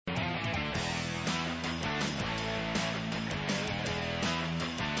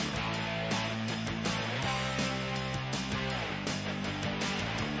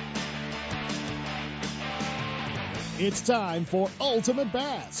It's time for Ultimate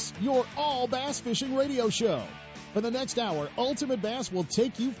Bass, your all bass fishing radio show. For the next hour, Ultimate Bass will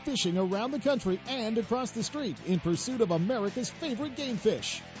take you fishing around the country and across the street in pursuit of America's favorite game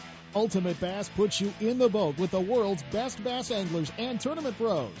fish. Ultimate Bass puts you in the boat with the world's best bass anglers and tournament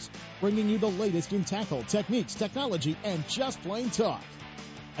pros, bringing you the latest in tackle, techniques, technology, and just plain talk.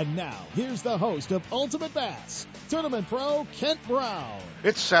 And now, here's the host of Ultimate Bass, Tournament Pro Kent Brown.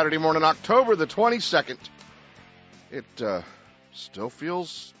 It's Saturday morning, October the 22nd. It still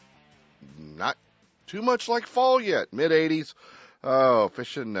feels not too much like fall yet, mid-80s. Oh,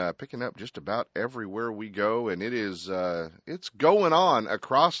 fishing picking up just about everywhere we go, and it's going on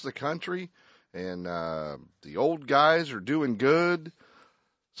across the country, and the old guys are doing good.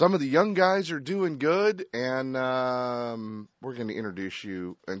 Some of the young guys are doing good, and we're going to introduce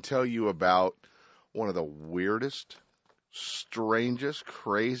you and tell you about one of the weirdest, strangest,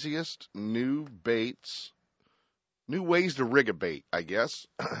 craziest new baits, new ways to rig a bait, I guess,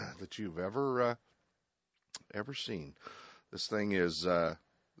 that you've ever seen. This thing is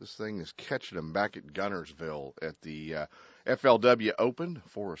catching them back at Gunnersville at the FLW Open,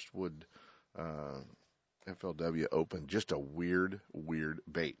 Forest Wood FLW Open. Just a weird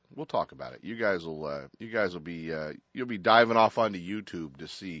bait. We'll talk about it. You guys will be you'll be diving off onto YouTube to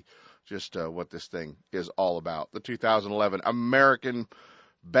see just what this thing is all about. The 2011 American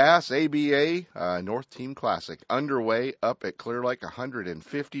Bass ABA North Team Classic underway up at Clear Lake.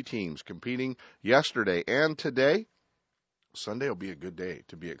 150 teams competing yesterday and today. Sunday will be a good day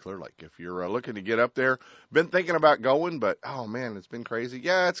to be at Clear Lake. If you're looking to get up there, been thinking about going, but oh man, it's been crazy.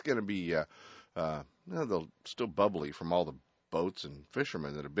 Yeah, it's going to be they'll still bubbly from all the boats and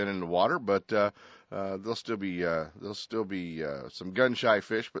fishermen that have been in the water, but there'll still be some gun shy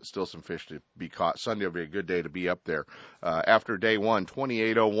fish, but still some fish to be caught. Sunday will be a good day to be up there. After day one,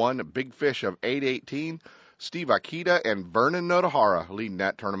 28:01, a big fish of 8:18. Steve Akita and Vernon Notohara leading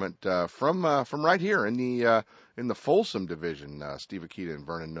that tournament from right here in the Folsom division. Steve Akita and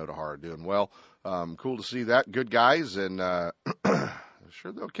Vernon Notohara doing well. Cool to see that. Good guys, and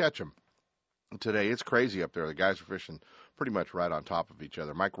sure they'll catch them today. It's crazy up there. The guys are fishing pretty much right on top of each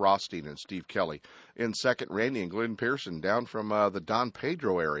other. Mike Rothstein and Steve Kelly in second. Randy and Glenn Pearson down from the Don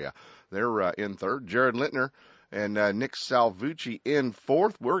Pedro area. They're in third. Jared Lintner and Nick Salvucci in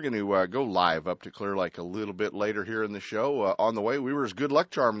fourth. We're going to go live up to Clear Lake a little bit later here in the show. On the way, we were his good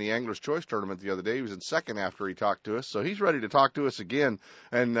luck charm in the Angler's Choice Tournament the other day. He was in second after he talked to us, so he's ready to talk to us again.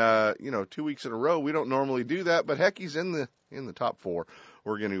 And 2 weeks in a row, we don't normally do that, but heck, he's in the top four.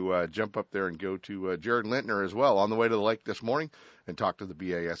 We're going to jump up there and go to Jared Lintner as well on the way to the lake this morning and talk to the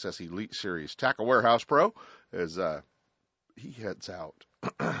BASS Elite Series Tackle Warehouse Pro as he heads out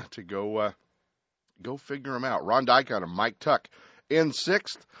to go figure him out. Ron Dykon and Mike Tuck in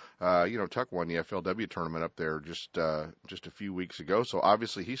sixth. Tuck won the FLW tournament up there just a few weeks ago, so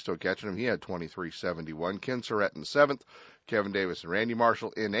obviously he's still catching him. He had 23.71. Ken Surratt in seventh. Kevin Davis and Randy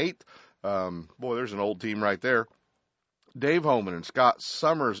Marshall in eighth. Boy, there's an old team right there. Dave Homan and Scott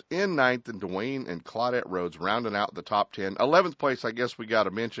Summers in ninth, and Dwayne and Claudette Rhodes rounding out the top 10. 11th place, I guess we got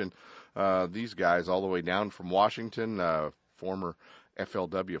to mention these guys all the way down from Washington, former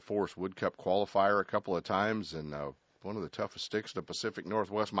FLW Forest Wood Cup qualifier a couple of times, and one of the toughest sticks in the Pacific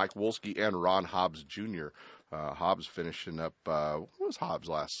Northwest, Mike Wolski and Ron Hobbs Jr. Hobbs finishing up, what was Hobbs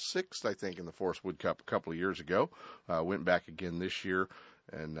last? Sixth, I think, in the Forest Wood Cup a couple of years ago. Went back again this year.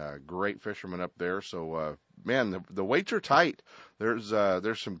 And great fishermen up there. So, man, the weights are tight. There's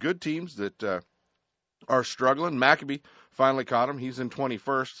some good teams that are struggling. Maccabee finally caught him. He's in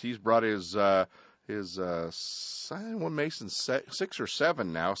 21st. He's brought his Mason 6 or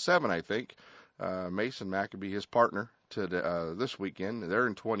 7 now. 7, I think. Mason Maccabee, his partner, to this weekend. They're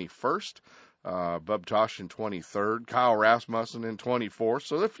in 21st. Bub Tosh in 23rd, Kyle Rasmussen in 24th.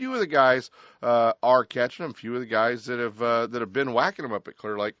 So a few of the guys are catching them. A few of the guys that have been whacking them up at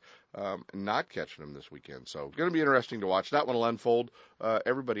Clear Lake not catching them this weekend. So going to be interesting to watch. That one will unfold.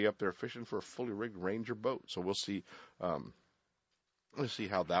 Everybody up there fishing for a fully rigged Ranger boat. So we'll see. Let's see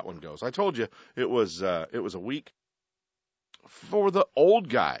how that one goes. I told you it was a week for the old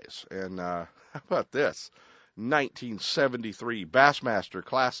guys. And how about this? 1973 Bassmaster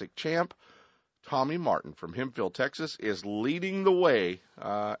Classic champ Tommy Martin from Hemphill, Texas, is leading the way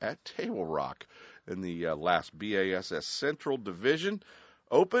at Table Rock in the last BASS Central Division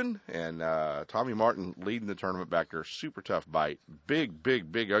Open. And Tommy Martin leading the tournament back there. Super tough bite. Big,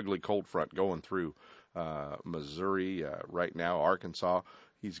 ugly cold front going through Missouri right now, Arkansas.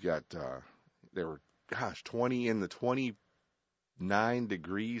 He's got, they were, 20 in the 29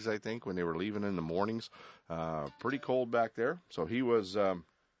 degrees, I think, when they were leaving in the mornings. Pretty cold back there. So he was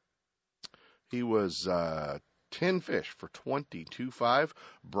 10 fish for 22.5.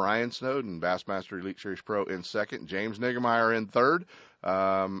 Brian Snowden, Bassmaster Elite Series Pro, in second. James Niggemeyer in third.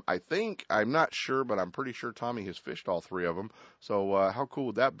 I'm not sure, but I'm pretty sure Tommy has fished all three of them. So how cool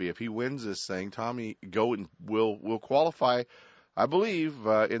would that be if he wins this thing? Tommy will qualify, I believe,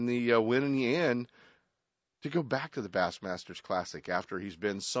 in the win in the end, to go back to the Bassmasters Classic after he's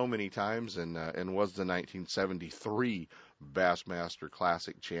been so many times and was the 1973 Bassmaster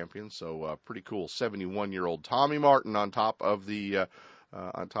Classic champion. So pretty cool. 71-year-old Tommy Martin on top of the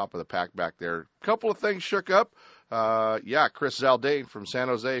pack back there. A couple of things shook up. Chris Zaldain from San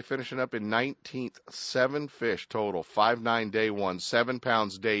Jose finishing up in 19th. 7 fish total. 5.9 day 1, 7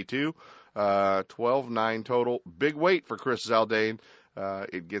 pounds day 2, 12.9 total. Big weight for Chris Zaldain.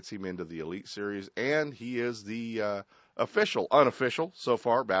 It gets him into the Elite Series, and he is the unofficial so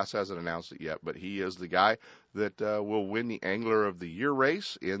far. Bass hasn't announced it yet, but he is the guy that will win the Angler of the Year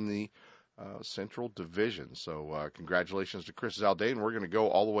race in the Central Division. So congratulations to Chris Zaldain. We're going to go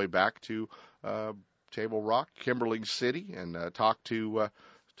all the way back to Table Rock, Kimberling City, and talk to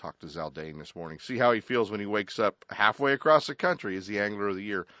Zaldain this morning. See how he feels when he wakes up halfway across the country as the Angler of the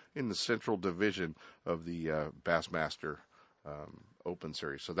Year in the Central Division of the Bassmaster Open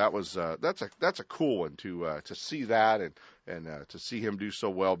Series. So that's a cool one to see that and to see him do so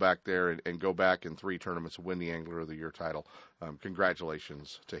well back there and go back in 3 tournaments and win the Angler of the Year title.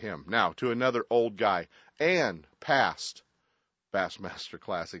 Congratulations to him. Now to another old guy and past Bassmaster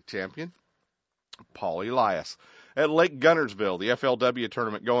Classic champion, Paul Elias at Lake Gunnersville, the FLW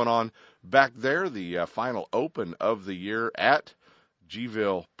tournament going on back there, the final Open of the year at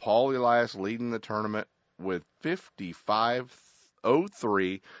Gville. Paul Elias leading the tournament with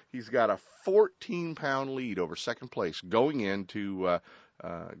 55.03. He's got a 14-pound lead over second place going into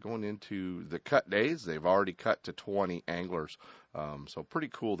the cut days. They've already cut to 20 anglers, so pretty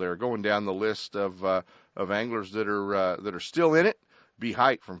cool there. Going down the list of anglers that are still in it. B.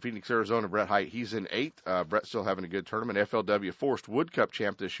 Height from Phoenix, Arizona. Brett Height, he's in 8th. Brett's still having a good tournament. FLW Forest Wood Cup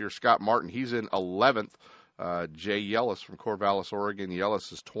champ this year. Scott Martin, he's in 11th. Jay Yellis from Corvallis, Oregon.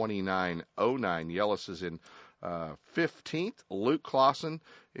 Yellis is 29.09. Yellis is in 15th. Luke Clausen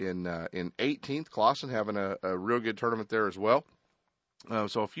in 18th. Clausen having a real good tournament there as well.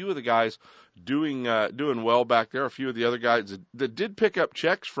 So a few of the guys doing well back there. A few of the other guys that did pick up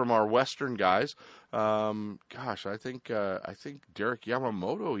checks from our Western guys. I think Derek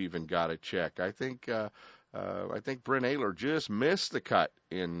Yamamoto even got a check. I think Brent Ayler just missed the cut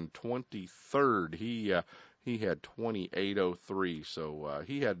in 23rd. He had 28.03, so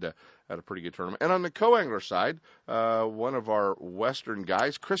he had a pretty good tournament. And on the co-angler side, one of our Western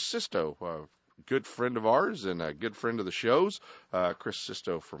guys, Chris Sisto, good friend of ours and a good friend of the show's, Chris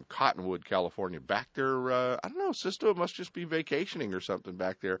Sisto from Cottonwood, California, back there. I don't know, Sisto must just be vacationing or something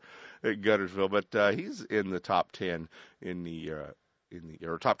back there at Guntersville, but he's in the top 10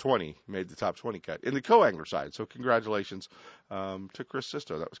 or top 20, made the top 20 cut in the co-angler side. So congratulations to Chris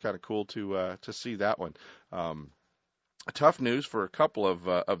Sisto. That was kind of cool to see that one. Tough news for a couple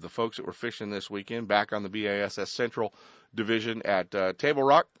of the folks that were fishing this weekend back on the BASS Central Division at Table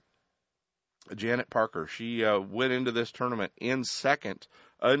Rock. Janet Parker, she went into this tournament in second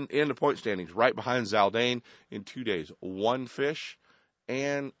in the point standings, right behind Zaldain in 2 days. 1 fish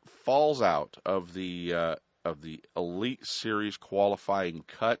and falls out of the Elite Series qualifying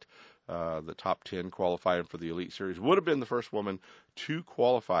cut. The top 10 qualifying for the Elite Series. Would have been the first woman to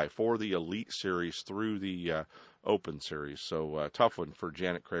qualify for the Elite Series through the Open Series. So tough one for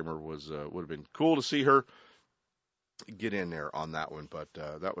Janet Kramer. Would have been cool to see her get in there on that one, but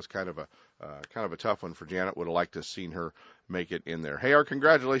that was kind of a tough one for Janet. Would have liked to have seen her make it in there. Hey, our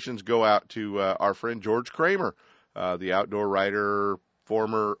congratulations go out to our friend George Kramer, the outdoor writer,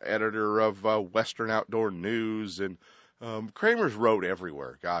 former editor of Western Outdoor News, and Kramer's wrote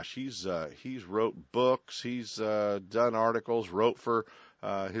everywhere. Gosh, he's wrote books, he's done articles, wrote for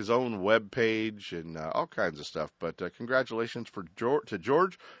his own web page and all kinds of stuff. But congratulations to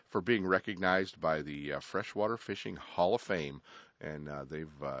George for being recognized by the Freshwater Fishing Hall of Fame. And they've,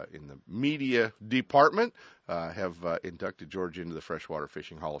 in the media department, have inducted George into the Freshwater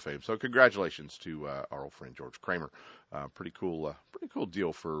Fishing Hall of Fame. So congratulations to our old friend George Kramer. Pretty cool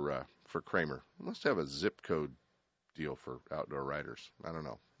deal for Kramer. Must have a zip code deal for outdoor writers. I don't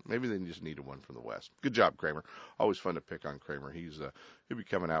know. Maybe they just needed one from the West. Good job, Kramer. Always fun to pick on Kramer. He'll be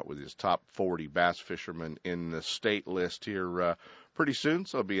coming out with his top 40 bass fishermen in the state list here pretty soon.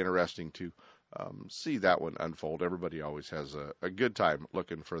 So it'll be interesting to see that one unfold. Everybody always has a good time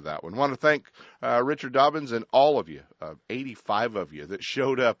looking for that one. Want to thank Richard Dobbins and all of you, 85 of you that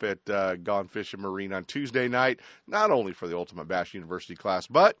showed up at Gone Fishing Marine on Tuesday night, not only for the Ultimate Bass University class,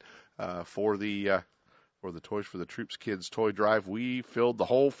 but for the for the Toys for the Troops Kids Toy Drive. We filled the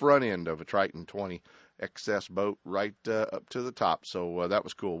whole front end of a Triton 20 XS boat right up to the top. So that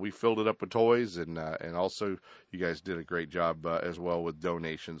was cool. We filled it up with toys, and also you guys did a great job as well with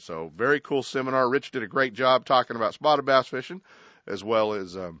donations. So very cool seminar. Rich did a great job talking about spotted bass fishing, as well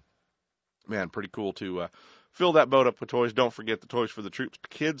as, pretty cool to fill that boat up with toys. Don't forget the Toys for the Troops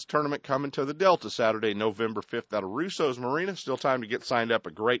Kids Tournament coming to the Delta Saturday, November 5th out of Russo's Marina. Still time to get signed up.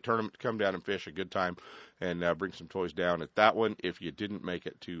 A great tournament to come down and fish. A good time, and bring some toys down at that one if you didn't make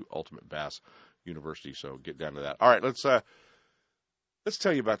it to Ultimate Bass University. So get down to that. All right, let's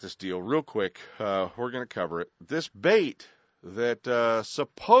tell you about this deal real quick. We're going to cover it. This bait that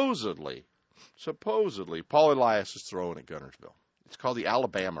supposedly Paul Elias is throwing at Guntersville. It's called the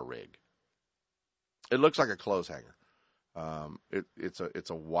Alabama rig. It looks like a clothes hanger. It's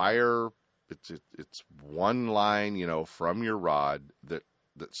a wire. It's one line, from your rod that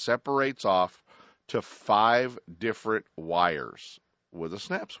separates off to 5 different wires with a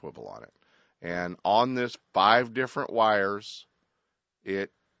snap swivel on it. And on this 5 different wires, you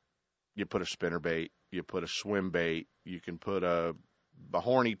put a spinner bait, you put a swim bait, you can put a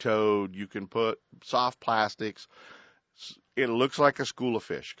horny toad, you can put soft plastics. It looks like a school of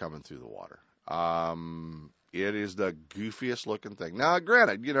fish coming through the water. It is the goofiest looking thing. Now,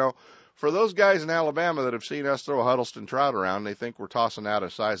 granted, for those guys in Alabama that have seen us throw a Huddleston trout around, they think we're tossing out a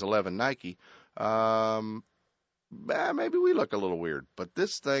size 11 Nike. Maybe we look a little weird, but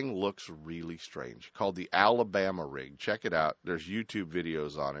this thing looks really strange. Called the Alabama rig. Check it out. There's YouTube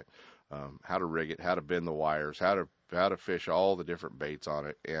videos on it. How to rig it, how to bend the wires, how to fish all the different baits on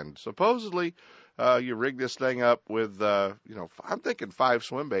it. And supposedly, you rig this thing up with, I'm thinking 5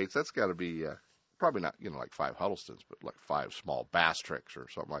 swim baits. That's got to be probably not, like 5 Huddlestons, but like 5 small bass tricks or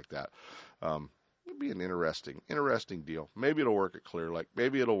something like that. It'd be an interesting deal. Maybe it'll work at Clear Lake.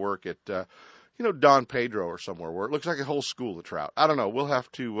 Maybe it'll work at Don Pedro or somewhere where it looks like a whole school of trout. I don't know. We'll have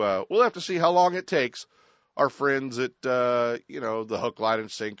to see how long it takes our friends at the Hook, Line,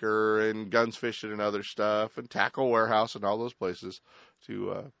 and Sinker and Guns Fishing and other stuff and Tackle Warehouse and all those places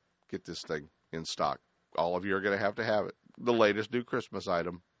to get this thing in stock. All of you are going to have it. The latest new Christmas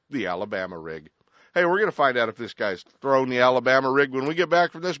item, the Alabama rig. Hey, we're going to find out if this guy's thrown the Alabama rig when we get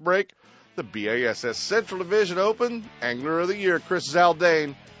back from this break. The BASS Central Division Open Angler of the Year, Chris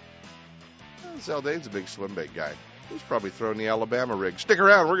Zaldain. Zaldain's a big swim bait guy. He's probably thrown the Alabama rig. Stick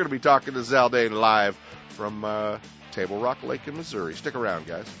around. We're going to be talking to Zaldain live from Table Rock Lake in Missouri. Stick around,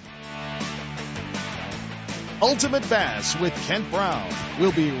 guys. Ultimate Bass with Kent Brown.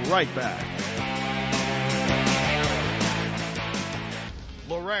 We'll be right back.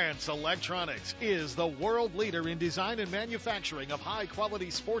 Lowrance Electronics is the world leader in design and manufacturing of high-quality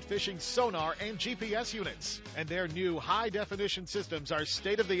sport fishing sonar and GPS units. And their new high-definition systems are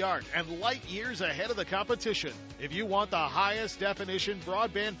state-of-the-art and light years ahead of the competition. If you want the highest definition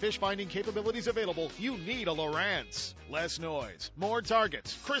broadband fish finding capabilities available, you need a Lowrance. Less noise, more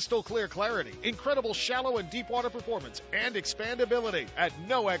targets, crystal clear clarity, incredible shallow and deep water performance, and expandability at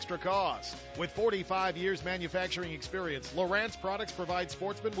no extra cost. With 45 years manufacturing experience, Lowrance products provide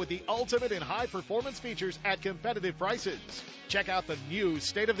sportsmen with the ultimate in high-performance features at competitive prices. Check out the new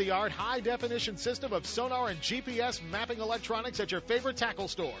state-of-the-art high-definition system of sonar and GPS mapping electronics at your favorite tackle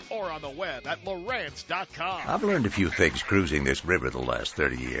store or on the web at Lowrance.com. I've learned a few things cruising this river the last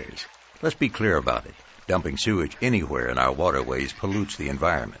 30 years. Let's be clear about it. Dumping sewage anywhere in our waterways pollutes the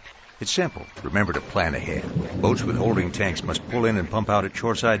environment. It's simple. Remember to plan ahead. Boats with holding tanks must pull in and pump out at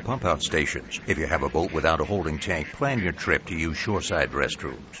shoreside pump-out stations. If you have a boat without a holding tank, plan your trip to use shoreside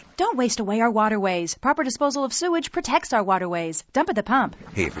restrooms. Don't waste away our waterways. Proper disposal of sewage protects our waterways. Dump at the pump.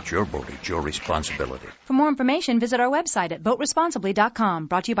 Hey, if it's your boat, it's your responsibility. For more information, visit our website at boatresponsibly.com.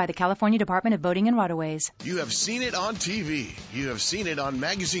 Brought to you by the California Department of Boating and Waterways. You have seen it on TV. You have seen it on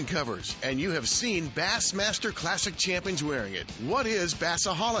magazine covers. And you have seen Bassmaster Classic champions wearing it. What is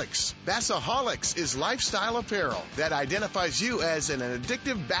Bassaholics? Bassaholics is lifestyle apparel that identifies you as an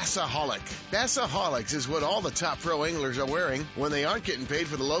addictive bassaholic. Bassaholics is what all the top pro anglers are wearing when they aren't getting paid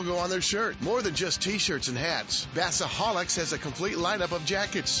for the logo on their shirt. More than just t-shirts and hats. Bassaholics has a complete lineup of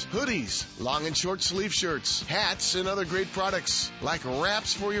jackets, hoodies, long and short sleeve shirts, hats, and other great products like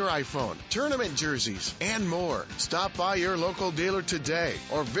wraps for your iPhone, tournament jerseys, and more. Stop by your local dealer today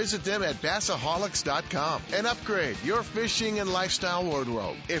or visit them at bassaholics.com and upgrade your fishing and lifestyle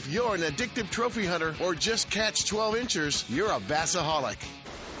wardrobe. If you're an addictive trophy hunter or just catch 12 inchers, you're a bassaholic.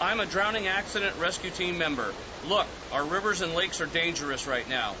 I'm a drowning accident rescue team member. Look, our rivers and lakes are dangerous right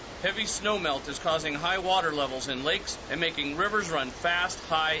now. Heavy snowmelt is causing high water levels in lakes and making rivers run fast,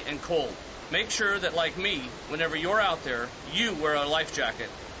 high, and cold. Make sure that, like me, whenever you're out there, you wear a life jacket.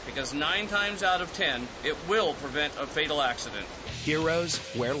 because 9 times out of 10, it will prevent a fatal accident. Heroes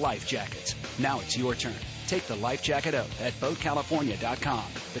wear life jackets. Now it's your turn. Take the life jacket oath at BoatCalifornia.com.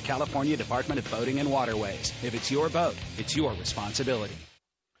 The California Department of Boating and Waterways. If it's your boat, it's your responsibility.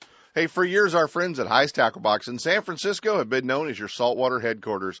 Hey, for years, our friends at High's Tackle Box in San Francisco have been known as your saltwater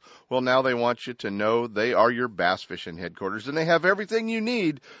headquarters. Well, now they want you to know they are your bass fishing headquarters, and they have everything you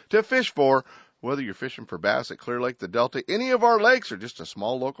need to fish for. Whether you're fishing for bass at Clear Lake, the Delta, any of our lakes, or just a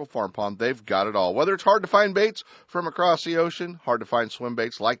small local farm pond, they've got it all. Whether it's hard to find baits from across the ocean, hard to find swim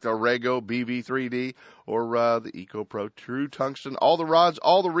baits like the Rego BV3D or the EcoPro True Tungsten, all the rods,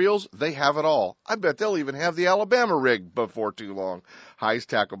 all the reels, they have it all. I bet they'll even have the Alabama rig before too long. High's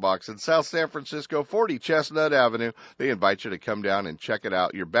Tackle Box in South San Francisco, 40 Chestnut Avenue. They invite you to come down and check it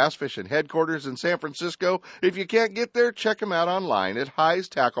out. Your bass fishing headquarters in San Francisco. If you can't get there, check them out online at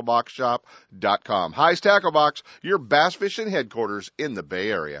High'sTackleBoxShop.com. High's Tackle Box, your bass fishing headquarters in the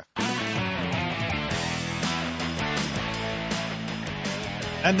Bay Area.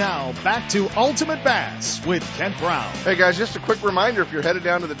 And now, back to Ultimate Bass with Kent Brown. Hey, guys, just a quick reminder, if you're headed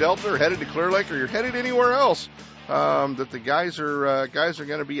down to the Delta or headed to Clear Lake or you're headed anywhere else, that the guys are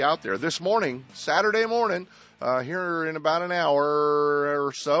going to be out there. This morning, Saturday morning, here in about an hour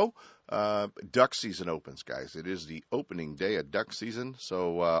or so, duck season opens, guys. It is the opening day of duck season.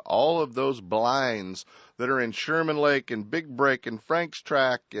 So all of those blinds that are in Sherman Lake and Big Break and Frank's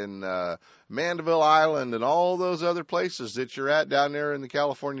Track and Mandeville Island and all those other places that you're at down there in the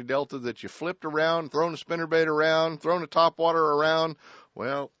California Delta that you flipped around, thrown a spinnerbait around, thrown a topwater around,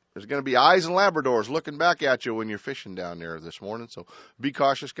 well, there's going to be eyes and Labradors looking back at you when you're fishing down there this morning. So be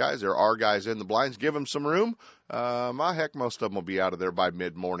cautious, guys. There are guys in the blinds. Give them some room. Heck, most of them will be out of there by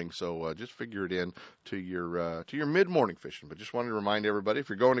mid-morning. So just figure it in to your mid-morning fishing. But just wanted to remind everybody, if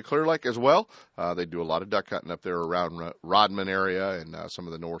you're going to Clear Lake as well, they do a lot of duck hunting up there around Rodman area and some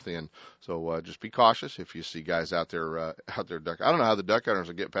of the north end. So just be cautious if you see guys out there duck. I don't know how the duck hunters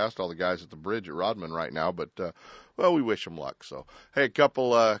will get past all the guys at the bridge at Rodman right now, but well, we wish them luck. So hey, a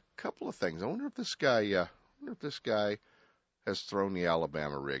couple of things. I wonder if this guy has thrown the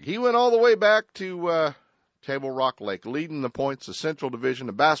Alabama rig. He went all the way back to Table Rock Lake, leading the points, the Central Division,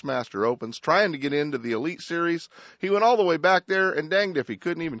 the Bassmaster Opens, trying to get into the Elite Series. He went all the way back there, and danged if he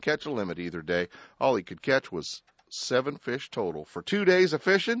couldn't even catch a limit either day. All he could catch was 7 fish total. For 2 days of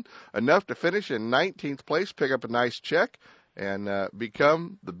fishing, enough to finish in 19th place, pick up a nice check, and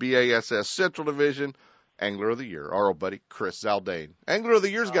become the BASS Central Division Angler of the Year, our old buddy Chris Zaldain. Angler of the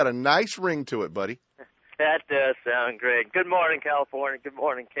Year's got a nice ring to it, buddy. That does sound great. Good morning, California. Good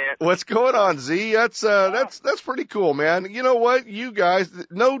morning, Kent. What's going on, Z? That's pretty cool, man. You know what? You guys,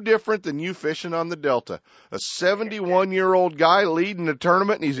 no different than you fishing on the Delta. A 71-year-old guy leading the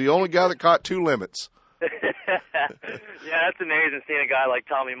tournament, and he's the only guy that caught 2 limits. Yeah, that's amazing seeing a guy like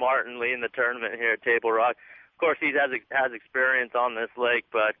Tommy Martin leading the tournament here at Table Rock. Of course, he has experience on this lake,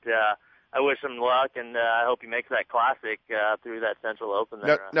 but I wish him luck, and I hope he makes that classic through that Central Open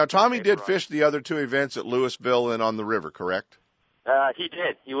there. Now Tommy did fish the other 2 events at Louisville and on the river, correct? He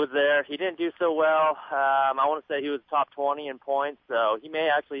did. He was there. He didn't do so well. I want to say he was top 20 in points, so he may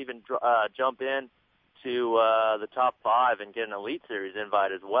actually even jump in to the top 5 and get an Elite Series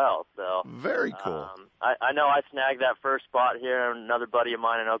invite as well. So very cool. I know I snagged that first spot here. Another buddy of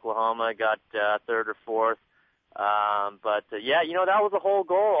mine in Oklahoma got 3rd or 4th. But yeah, you know, that was the whole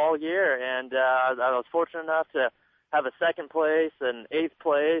goal all year, and I was fortunate enough to have a 2nd place and 8th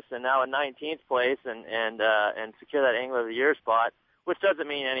place and now a 19th place and secure that Angler of the Year spot, which doesn't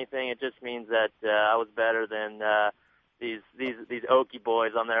mean anything. It just means that I was better than these Okie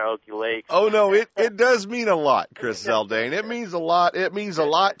boys on their Okie Lakes. Oh no, it does mean a lot, Chris Zaldain. It means a lot. It means a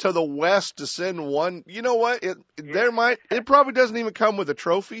lot to the West to send one. You know what? It probably doesn't even come with a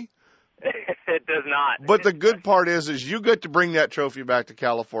trophy. It does not. But the good part is you get to bring that trophy back to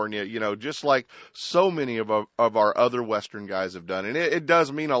California, you know, just like so many of our other Western guys have done. And it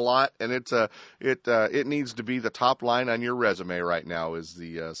does mean a lot, and it needs to be the top line on your resume right now is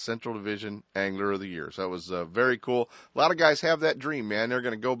the Central Division Angler of the Year. So it was very cool. A lot of guys have that dream, man. They're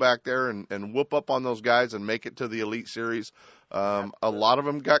going to go back there and whoop up on those guys and make it to the Elite Series. A lot of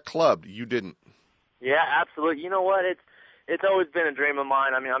them got clubbed. You didn't. Yeah, absolutely. You know what? It's always been a dream of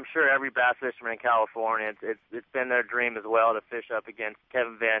mine. I mean, I'm sure every bass fisherman in California, it's been their dream as well to fish up against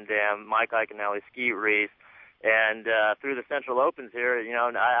Kevin Van Dam, Mike Iaconelli, Skeet Reese, and through the Central Opens here, you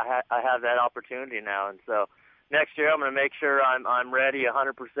know, I have that opportunity now. And so next year I'm going to make sure I'm ready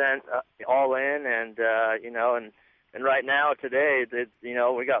 100% all in, and you know, and right now today it's you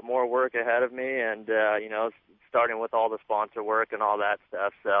know, we got more work ahead of me, and you know, starting with all the sponsor work and all that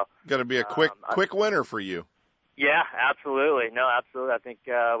stuff. So going to be a quick winter for you. Yeah, absolutely. No, absolutely. I think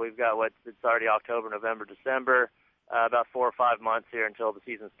we've got it's already October, November, December, about 4 or 5 months here until the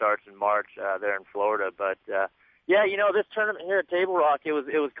season starts in March there in Florida. But yeah, this tournament here at Table Rock, it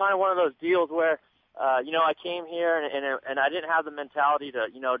was kind of one of those deals where I came here and I didn't have the mentality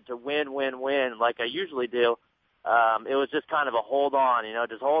to win like I usually do. It was just kind of a hold on,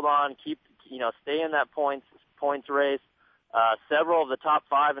 just hold on, keep stay in that points race. Several of the top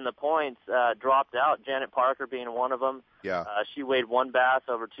 5 in the points dropped out, Janet Parker being one of them. Yeah. She weighed 1 bass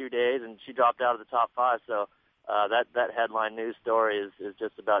over 2 days, and she dropped out of the top 5. So that headline news story is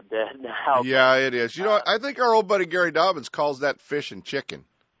just about dead now. Yeah, it is. I think our old buddy Gary Dobbins calls that fish and chicken.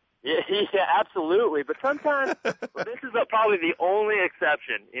 Yeah, absolutely. But sometimes this is probably the only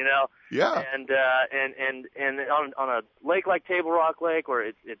exception, Yeah. And on a lake like Table Rock Lake, where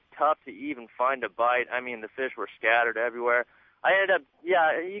it's tough to even find a bite. I mean, the fish were scattered everywhere. I ended up,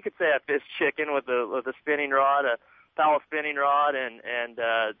 you could say I fished chicken with a spinning rod, a Powell spinning rod, and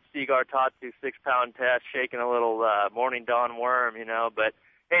Seagar Tatsu 6-pound test, shaking a little morning dawn worm, But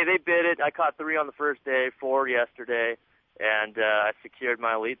hey, they bit it. I caught 3 on the first day, 4 yesterday. And I secured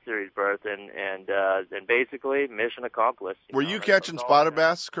my Elite Series berth, and basically mission accomplished. Were you catching spotted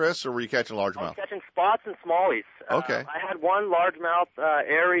bass, Chris, or were you catching largemouth? I was catching spots and smallies. Okay. I had one largemouth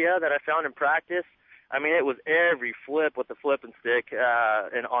area that I found in practice. I mean, it was every flip with the flipping stick,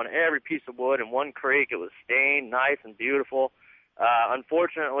 and on every piece of wood. In one creek, it was stained, nice and beautiful.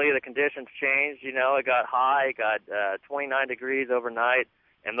 Unfortunately, the conditions changed. It got high, it got 29 degrees overnight,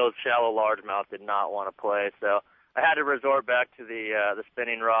 and those shallow largemouth did not want to play. So I had to resort back to the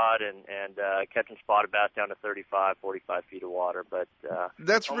spinning rod and catching spotted bass down to 35, 45 feet of water. But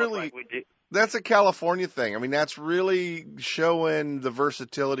that's really that's a California thing. I mean, that's really showing the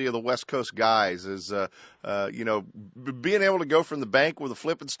versatility of the West Coast guys. Is being able to go from the bank with a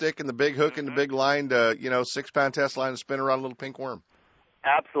flipping stick and the big hook and the big line to 6-pound test line and spin around a little pink worm.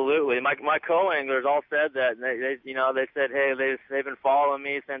 Absolutely. My co-anglers all said that. They said, hey, they've been following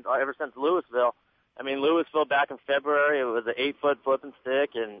me ever since Louisville. I mean, Louisville back in February, it was an 8-foot flipping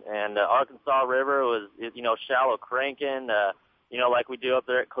stick, and Arkansas River was, shallow cranking, like we do up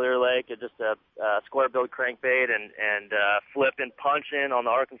there at Clear Lake, just a square-billed crankbait and flipping, punching on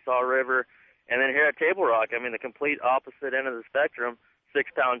the Arkansas River. And then here at Table Rock, I mean, the complete opposite end of the spectrum,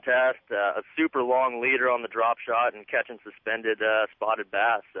 6-pound test, a super long leader on the drop shot and catching suspended spotted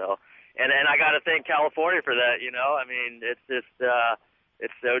bass. So, and I got to thank California for that, I mean, it's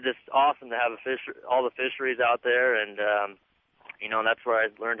just awesome to have all the fisheries out there, and that's where I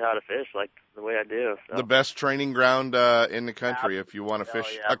learned how to fish like the way I do. So. The best training ground in the country if you want to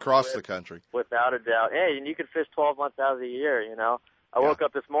fish across the country. Without a doubt. Hey, and you can fish 12 months out of the year, I woke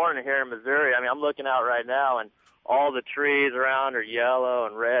up this morning here in Missouri. I mean, I'm looking out right now, and all the trees around are yellow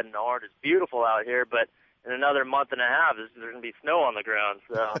and red and orange. It's beautiful out here, but in another month and a half, there's going to be snow on the ground.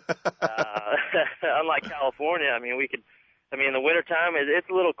 So, unlike California, I mean, in the wintertime, it's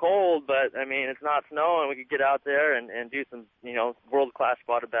a little cold, but, I mean, it's not snowing. We could get out there and do some, world-class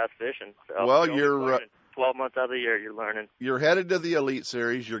spotted bass fishing. So, well, you're 12 months out of the year, you're learning. You're headed to the Elite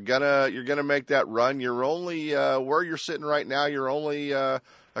Series. You're gonna make that run. You're only where you're sitting right now. You're only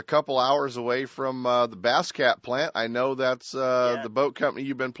a couple hours away from the Bass Cat plant. I know that's the boat company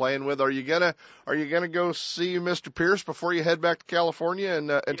you've been playing with. Are you gonna go see Mr. Pierce before you head back to California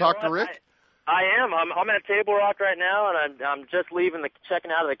and talk to Rick? I am. I'm at Table Rock right now, and I'm just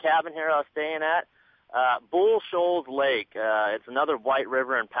checking out of the cabin here I was staying at. Bull Shoals Lake. It's another White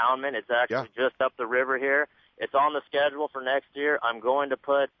River impoundment. It's actually just up the river here. It's on the schedule for next year. I'm going to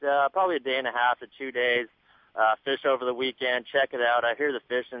put probably a day and a half to 2 days, fish over the weekend, check it out. I hear the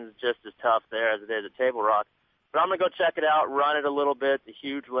fishing's just as tough there as it is at Table Rock. But I'm going to go check it out, run it a little bit, the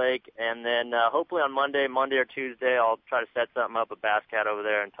huge lake, and then hopefully on Monday or Tuesday, I'll try to set something up at Bass Cat over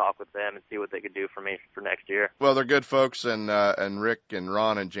there and talk with them and see what they could do for me for next year. Well, they're good folks, and Rick and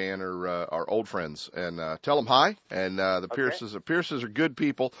Ron and Jan are old friends, and tell them hi. And the Pierces are good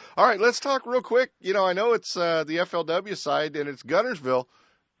people. All right, let's talk real quick. I know it's the FLW side, and it's Guntersville.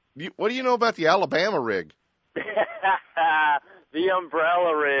 What do you know about the Alabama rig? The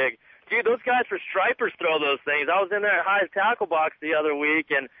umbrella rig. Dude, those guys for stripers throw those things. I was in there at High's Tackle Box the other week,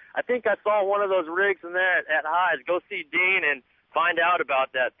 and I think I saw one of those rigs in there at High's. Go see Dean and find out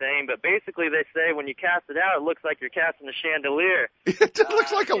about that thing. But basically they say when you cast it out, it looks like you're casting a chandelier. It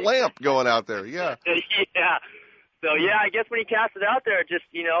looks like a lamp going out there, yeah. Yeah. So, I guess when you cast it out there, it just,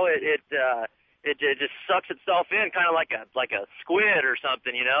 it just sucks itself in, kind of like a squid or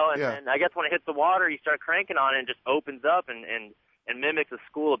something, And I guess when it hits the water, you start cranking on it and it just opens up and mimics a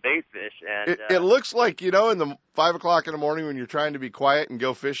school of bait fish. And it looks like, in the 5 o'clock in the morning when you're trying to be quiet and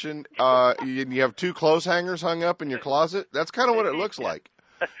go fishing, you have 2 clothes hangers hung up in your closet. That's kind of what it looks like.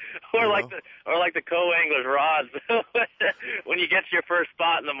 Or like the co-angler's rods when you get to your first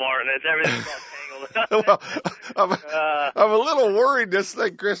spot in the morning, everything's all tangled up. Well, I'm a little worried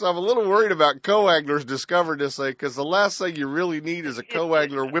Chris. I'm a little worried about co-anglers discovering this thing, because the last thing you really need is a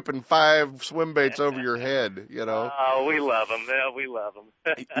co-angler whipping 5 swim baits over your head. Oh, we love them. Yeah, we love them.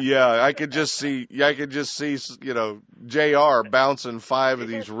 Yeah, I could just see, JR bouncing 5 of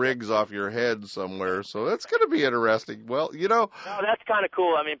these rigs off your head somewhere. So that's going to be interesting. Well, No, that's kind of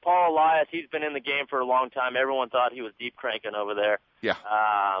cool. I mean, Paul Elias, he's been in the game for a long time. Everyone thought he was deep cranking over there. Yeah.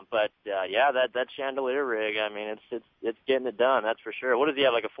 But that chandelier rig, I mean, it's getting it done. That's for sure. What does he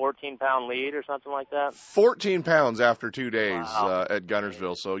have, like a 14-pound lead or something like that? 14 pounds after 2 days Wow. at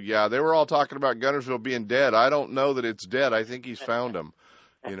Guntersville. So yeah, they were all talking about Guntersville being dead. I don't know that it's dead. I think he's found him.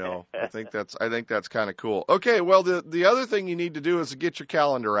 I think that's kind of cool. Okay, well the other thing you need to do is to get your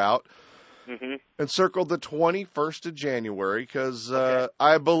calendar out. Mm-hmm. And circle the 21st of January, because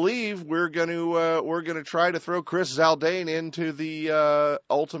I believe we're going to try to throw Chris Zaldain into the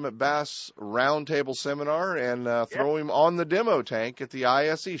Ultimate Bass Roundtable Seminar and throw him on the demo tank at the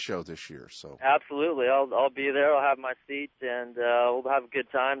ISE show this year. So absolutely, I'll be there. I'll have my seat, and we'll have a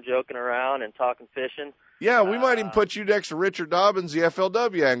good time joking around and talking fishing. Yeah, we might even put you next to Richard Dobbins, the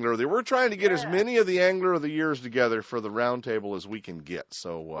FLW Angler of the Year. We're trying to get as many of the Angler of the Years together for the roundtable as we can get.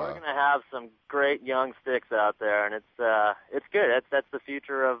 So we're going to have some great young sticks out there, and it's good. That's the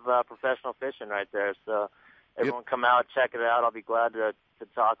future of professional fishing right there. So everyone come out, check it out. I'll be glad to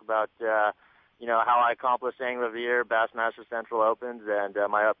talk about how I accomplished Angler of the Year, Bassmaster Central Opens, and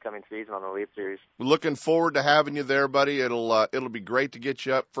my upcoming season on the Elite Series. Looking forward to having you there, buddy. It'll be great to get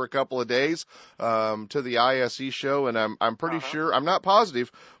you up for a couple of days to the ISE show, and I'm pretty sure, I'm not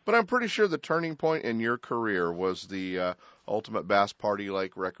positive, but I'm pretty sure the turning point in your career was the Ultimate Bass Party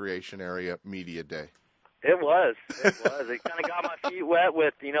Lake Recreation Area Media Day. It was. It kind of got my feet wet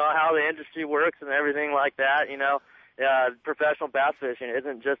with how the industry works and everything like that. Professional bass fishing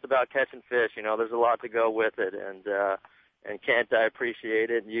isn't just about catching fish. There's a lot to go with it, and Kent, I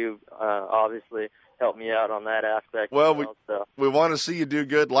appreciate it. You obviously helped me out on that aspect. Well, we want to see you do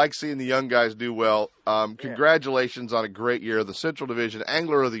good. Like seeing the young guys do well. Congratulations on a great year. The Central Division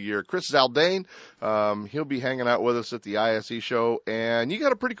Angler of the Year, Chris Zaldain. He'll be hanging out with us at the ISE show, and you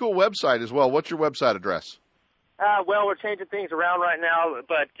got a pretty cool website as well. What's your website address? Well, we're changing things around right now,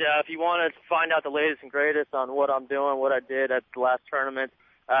 but if you want to find out the latest and greatest on what I'm doing, what I did at the last tournament,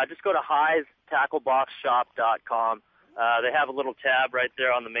 just go to HighsTackleBoxShop.com. They have a little tab right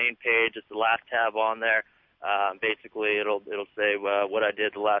there on the main page. It's the last tab on there. Basically, it'll say what I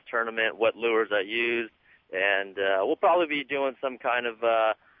did the last tournament, what lures I used, and we'll probably be doing some kind of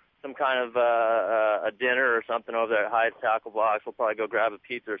a dinner or something over there at High's Tackle Box. We'll probably go grab a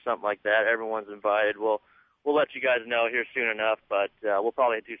pizza or something like that. Everyone's invited. We'll let you guys know here soon enough, but we'll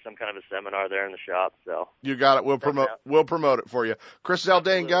probably do some kind of a seminar there in the shop. So you got it. We'll promote it for you. Chris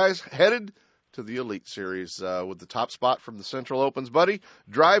Zaldain, guys, headed to the Elite Series with the top spot from the Central Opens, buddy.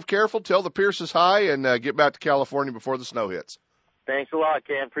 Drive careful, tell the Pierce is high, and get back to California before the snow hits. Thanks a lot,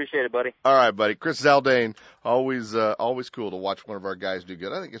 Ken. Appreciate it, buddy. All right, buddy. Chris Zaldain, always cool to watch one of our guys do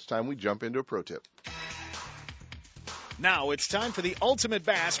good. I think it's time we jump into a pro tip. Now it's time for the Ultimate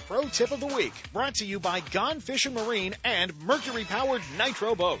Bass Pro Tip of the Week, brought to you by Gone Fishing Marine and Mercury-powered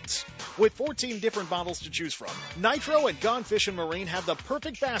Nitro boats. With 14 different models to choose from, Nitro and Gone Fishing Marine have the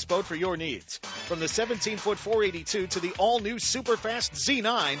perfect bass boat for your needs. From the 17-foot 482 to the all-new super-fast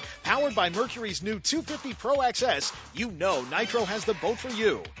Z9, powered by Mercury's new 250 Pro XS, Nitro has the boat for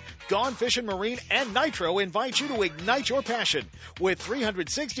you. Gone Fishing Marine and Nitro invite you to ignite your passion with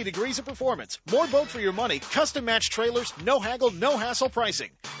 360 degrees of performance, more boat for your money, custom-matched trailers, no haggle, no hassle pricing.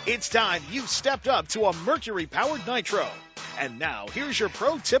 It's time you stepped up to a Mercury-powered Nitro. And now, here's your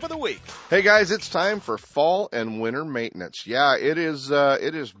pro tip of the week. Hey guys, it's time for fall and winter maintenance. Yeah, it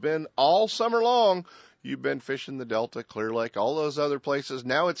has been all summer long. You've been fishing the Delta, Clear Lake, all those other places.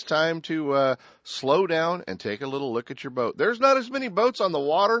 Now it's time to slow down and take a little look at your boat. There's not as many boats on the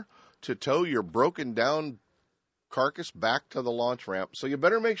water to tow your broken down carcass back to the launch ramp, so you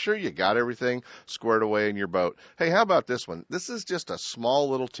better make sure you got everything squared away in your boat. Hey, how about this one? This is just a small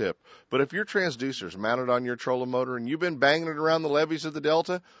little tip, but if your transducer's mounted on your trolling motor and you've been banging it around the levees of the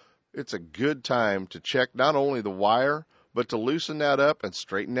Delta, it's a good time to check not only the wire, but to loosen that up and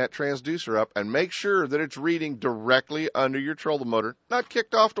straighten that transducer up and make sure that it's reading directly under your trolling motor, not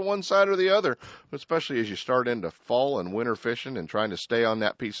kicked off to one side or the other, especially as you start into fall and winter fishing and trying to stay on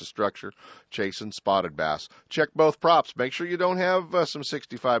that piece of structure, chasing spotted bass. Check both props. Make sure you don't have some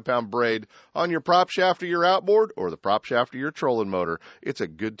 65-pound braid on your prop shaft of your outboard or the prop shaft of your trolling motor. It's a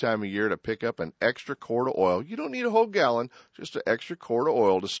good time of year to pick up an extra quart of oil. You don't need a whole gallon, just an extra quart of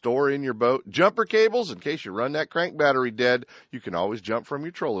oil to store in your boat. Jumper cables, in case you run that crank battery dead, you can always jump from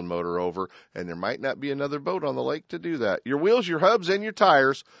your trolling motor over, and there might not be another boat on the lake to do that. Your wheels, your hubs, and your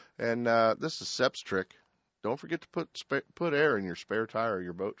tires. And this is Sep's trick. Don't forget to put air in your spare tire of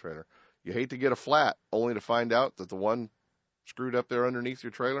your boat trailer. You hate to get a flat, only to find out that the one screwed up there underneath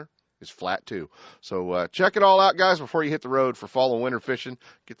your trailer is flat too. So check it all out, guys, before you hit the road for fall and winter fishing.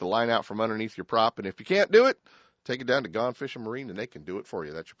 Get the line out from underneath your prop, and if you can't do it, take it down to Gone Fishing Marine, and they can do it for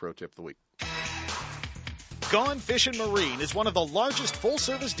you. That's your pro tip of the week. Gone Fishing Marine is one of the largest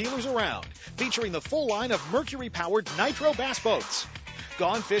full-service dealers around, featuring the full line of Mercury-powered Nitro bass boats.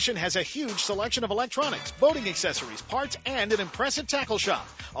 Gone Fishing has a huge selection of electronics, boating accessories, parts, and an impressive tackle shop,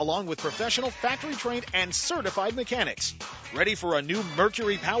 along with professional factory-trained and certified mechanics. Ready for a new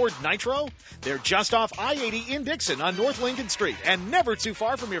Mercury-powered Nitro? They're just off I-80 in Dixon on North Lincoln Street and never too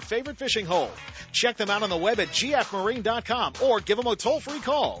far from your favorite fishing hole. Check them out on the web at gfmarine.com or give them a toll-free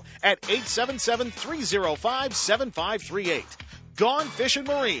call at 877-305-7538. Gone Fishing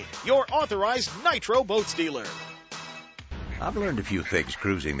Marine, your authorized Nitro boats dealer. I've learned a few things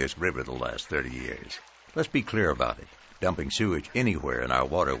cruising this river the last 30 years. Let's be clear about it. Dumping sewage anywhere in our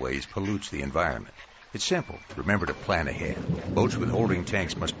waterways pollutes the environment. It's simple. Remember to plan ahead. Boats with holding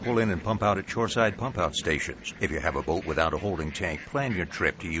tanks must pull in and pump out at shoreside pump-out stations. If you have a boat without a holding tank, plan your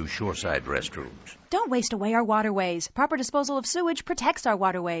trip to use shoreside restrooms. Don't waste away our waterways. Proper disposal of sewage protects our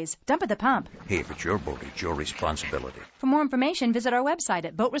waterways. Dump at the pump. Hey, if it's your boat, it's your responsibility. For more information, visit our website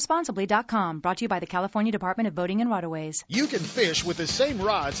at boatresponsibly.com. Brought to you by the California Department of Boating and Waterways. You can fish with the same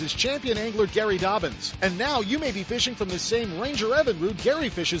rods as champion angler Gary Dobbins. And now you may be fishing from the same Ranger Evinrude Gary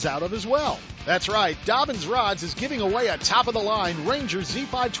fishes out of as well. That's right, Dobbins Rods is giving away a top-of-the-line Ranger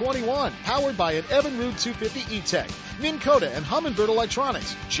Z521, powered by an Evinrude 250 E-Tech, Minn Kota, and Humminbird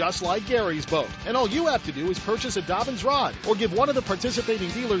electronics, just like Gary's boat. And all you have to do is purchase a Dobbins rod or give one of the participating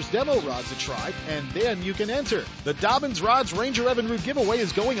dealers' demo rods a try, and then you can enter. The Dobbins Rods Ranger Evinrude giveaway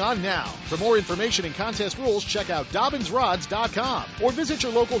is going on now. For more information and contest rules, check out DobbinsRods.com or visit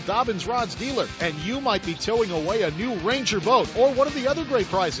your local Dobbins Rods dealer, and you might be towing away a new Ranger boat or one of the other great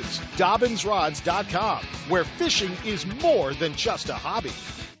prizes. DobbinsRods.com, where fishing is more than just a hobby.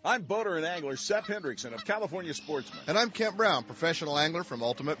 I'm boater and angler Seth Hendrickson of California Sportsman. And I'm Kent Brown, professional angler from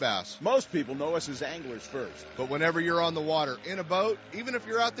Ultimate Bass. Most people know us as anglers first. But whenever you're on the water, in a boat, even if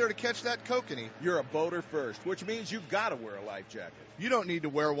you're out there to catch that kokanee, you're a boater first, which means you've got to wear a life jacket. You don't need to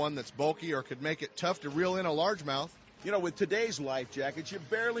wear one that's bulky or could make it tough to reel in a largemouth. You know, with today's life jackets, you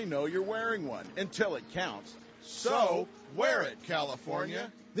barely know you're wearing one until it counts. So, wear it,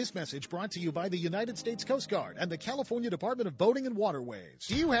 California. This message brought to you by the United States Coast Guard and the California Department of Boating and Waterways.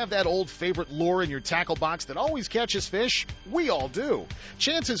 Do you have that old favorite lure in your tackle box that always catches fish? We all do.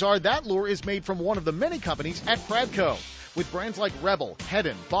 Chances are that lure is made from one of the many companies at Pradco. With brands like Rebel,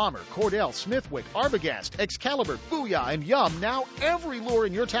 Hedon, Bomber, Cordell, Smithwick, Arbogast, Excalibur, Booyah, and Yum, now every lure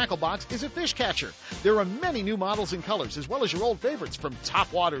in your tackle box is a fish catcher. There are many new models and colors, as well as your old favorites, from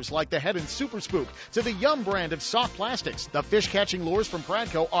top waters like the Hedon Super Spook to the Yum brand of soft plastics. The fish-catching lures from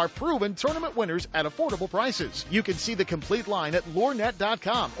Pradco are proven tournament winners at affordable prices. You can see the complete line at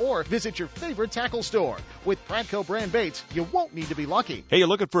lurenet.com or visit your favorite tackle store. With Pradco brand baits, you won't need to be lucky. Hey, you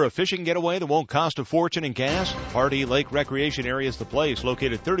looking for a fishing getaway that won't cost a fortune in gas? Party Lake Recreation Area is the place,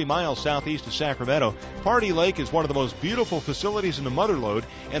 located 30 miles southeast of Sacramento. Party Lake is one of the most beautiful facilities in the Motherlode,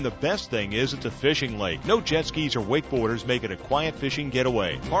 and the best thing is it's a fishing lake. No jet skis or wakeboarders make it a quiet fishing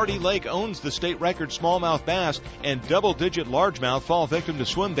getaway. Party Lake owns the state record smallmouth bass and double-digit largemouth fall victim to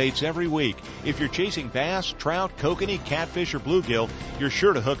swim baits every week. If you're chasing bass, trout, kokanee, catfish, or bluegill, you're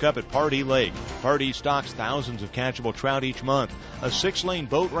sure to hook up at Party Lake. Party stocks thousands of catchable trout each month. A 6-lane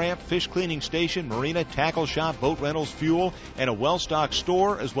boat ramp, fish cleaning station, marina, tackle shop, boat rentals, fuel, and a well-stocked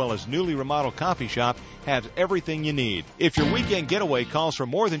store, as well as newly remodeled coffee shop, has everything you need. If your weekend getaway calls for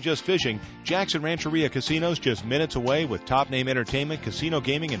more than just fishing, Jackson Rancheria Casino's just minutes away with top-name entertainment, casino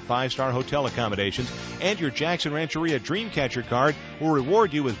gaming, and 5-star hotel accommodations. And your Jackson Rancheria Dreamcatcher card will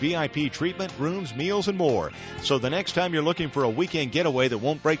reward you with VIP treatment, rooms, meals, and more. So the next time you're looking for a weekend getaway that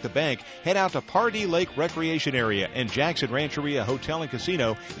won't break the bank, head out to Party Lake Recreation Area and Jackson Rancheria Hotel and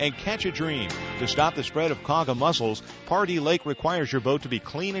Casino and catch a dream. To stop the spread of quagga mussels, Party Lake requires your boat to be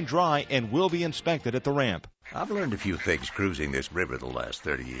clean and dry and will be inspected at the ramp. I've learned a few things cruising this river the last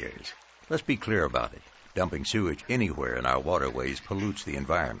 30 years. Let's be clear about it. Dumping sewage anywhere in our waterways pollutes the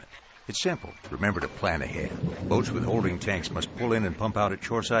environment. It's simple. Remember to plan ahead. Boats with holding tanks must pull in and pump out at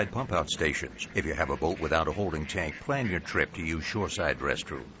shoreside pump-out stations. If you have a boat without a holding tank, plan your trip to use shoreside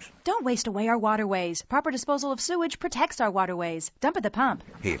restrooms. Don't waste away our waterways. Proper disposal of sewage protects our waterways. Dump at the pump.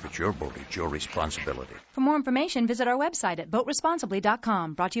 Hey, if it's your boat, it's your responsibility. For more information, visit our website at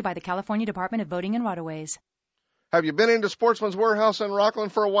boatresponsibly.com. Brought to you by the California Department of Boating and Waterways. Have you been into Sportsman's Warehouse in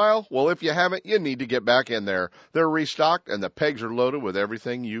Rockland for a while? Well, if you haven't, you need to get back in there. They're restocked, and the pegs are loaded with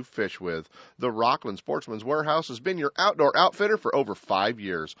everything you fish with. The Rockland Sportsman's Warehouse has been your outdoor outfitter for over 5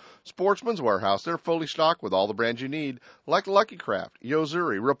 years. Sportsman's Warehouse, they're fully stocked with all the brands you need, like Lucky Craft,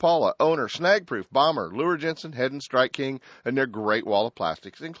 Yozuri, Rapala, Owner, Snagproof, Bomber, Lure Jensen, Head and Strike King, and their great wall of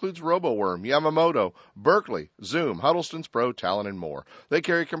plastics. It includes RoboWorm, Yamamoto, Berkeley, Zoom, Huddleston's Pro, Talon, and more. They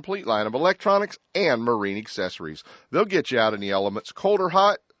carry a complete line of electronics and marine accessories. They'll get you out in the elements, cold or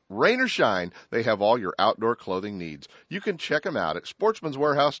hot, rain or shine. They have all your outdoor clothing needs. You can check them out at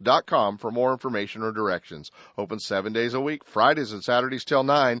sportsmanswarehouse.com for more information or directions. Open 7 days a week, Fridays and Saturdays till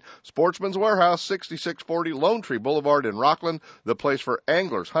 9. Sportsman's Warehouse, 6640 Lone Tree Boulevard in Rockland, the place for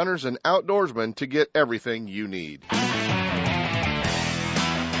anglers, hunters, and outdoorsmen to get everything you need.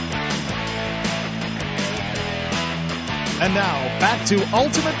 And now, back to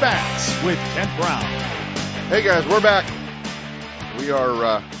Ultimate Bass with Kent Brown. Hey guys, we're back. We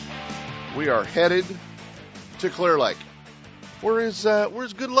are headed to Clear Lake. Where's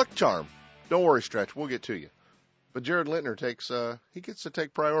Good Luck Charm? Don't worry, Stretch, we'll get to you. But Jared Lintner gets to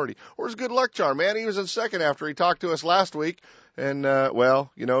take priority. Where's Good Luck Charm, man? He was in second after he talked to us last week, and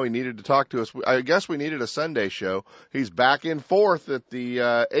he needed to talk to us. I guess we needed a Sunday show. He's back in fourth at the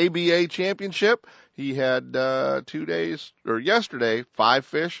ABA Championship. He had yesterday 5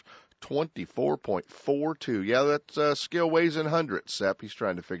 fish. 24.42. Yeah, that skill weighs in hundredths, Sepp. He's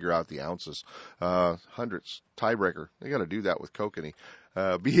trying to figure out the ounces. Hundredths, tiebreaker. They got to do that with kokanee.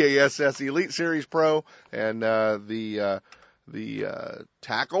 BASS Elite Series Pro and the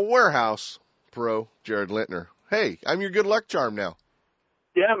Tackle Warehouse Pro, Jared Lintner. Hey, I'm your Good Luck Charm now.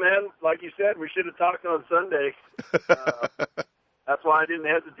 Yeah, man. Like you said, we should have talked on Sunday. That's why I didn't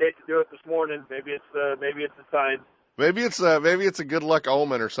hesitate to do it this morning. Maybe it's a sign. Maybe it's a good luck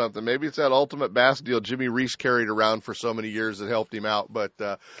omen or something. Maybe it's that Ultimate Bass deal Jimmy Reese carried around for so many years that helped him out. But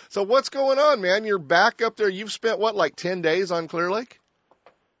so what's going on, man? You're back up there. You've spent 10 days on Clear Lake?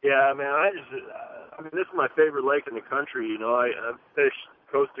 Yeah, man. I mean, this is my favorite lake in the country. You know, I've fished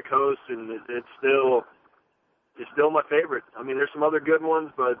coast to coast, and it's still my favorite. I mean, there's some other good ones,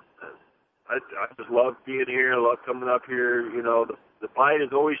 but I just love being here. I love coming up here. You know, the bite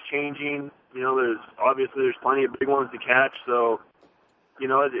is always changing. You know, there's plenty of big ones to catch, so, you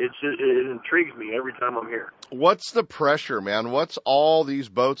know, it intrigues me every time I'm here. What's the pressure, man? What's all these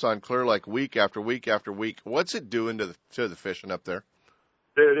boats on Clear Lake week after week after week? What's it doing to the fishing up there?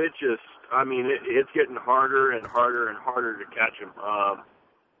 Dude, it's getting harder and harder and harder to catch them.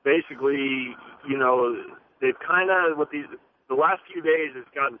 Basically, you know, they've kind of, the last few days it's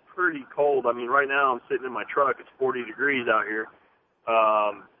gotten pretty cold. I mean, right now I'm sitting in my truck. It's 40 degrees out here.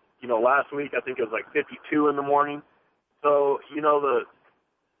 You know, last week I think it was like 52 in the morning. So, you know, the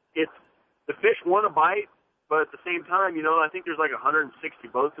fish want to bite, but at the same time, you know, I think there's like 160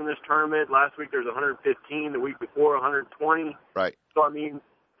 boats in this tournament. Last week there's 115, the week before 120. Right. So, I mean,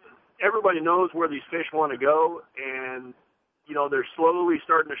 everybody knows where these fish want to go, and, you know, they're slowly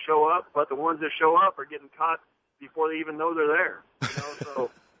starting to show up, but the ones that show up are getting caught before they even know they're there. You know, so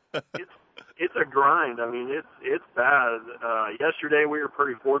it's a grind. I mean, it's bad. Yesterday we were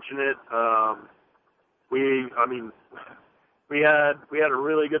pretty fortunate. We had a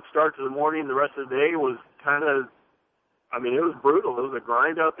really good start to the morning. The rest of the day was kind of, I mean, it was brutal. It was a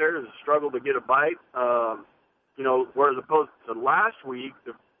grind out there. It was a struggle to get a bite. You know, whereas opposed to last week,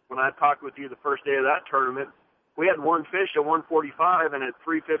 when I talked with you the first day of that tournament, we had one fish at 145, and at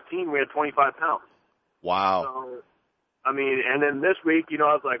 315 we had 25 pounds. Wow. So, I mean, and then this week, you know,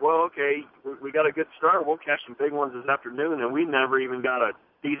 I was like, well, okay, we got a good start. We'll catch some big ones this afternoon, and we never even got a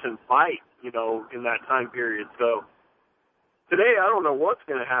decent bite, you know, in that time period. So today, I don't know what's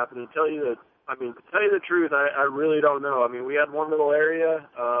going to happen. To tell you the truth, I really don't know. I mean, we had one little area.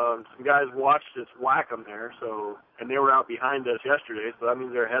 Some guys watched us whack them there, and they were out behind us yesterday, so that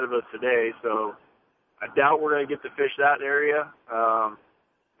means they're ahead of us today. So I doubt we're going to get to fish that area.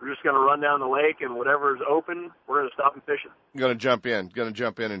 We're just going to run down the lake, and whatever's open, we're going to stop and fish it. Going to jump in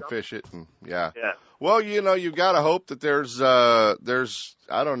and fish it, and yeah. Well, you've got to hope that there's I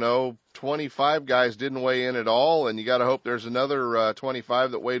don't know, 25 guys didn't weigh in at all, and you got to hope there's another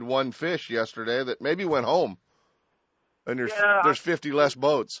 25 that weighed one fish yesterday that maybe went home. And there's 50 less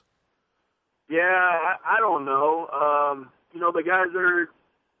boats. Yeah, I don't know. The guys are,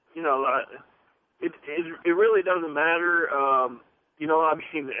 it really doesn't matter.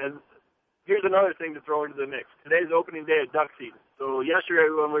 And here's another thing to throw into the mix. Today's opening day of duck season. So yesterday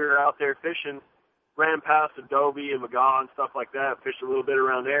when we were out there fishing, ran past Adobe and McGaw and stuff like that, fished a little bit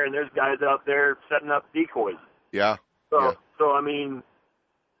around there, and there's guys out there setting up decoys. Yeah. So I mean,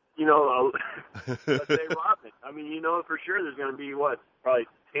 let's say Rodman. I mean, for sure there's going to be, probably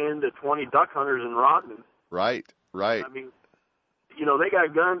 10 to 20 duck hunters in Rodman. Right. I mean, they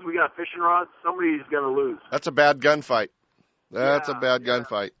got guns, we got fishing rods, somebody's going to lose. That's a bad gunfight. That's a bad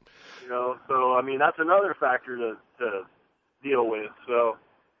gunfight. So, I mean, that's another factor to deal with. So,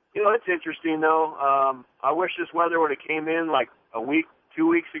 it's interesting, though. I wish this weather would have came in like a week, 2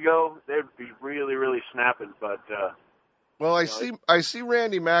 weeks ago. They'd be really, really snapping. But well, I see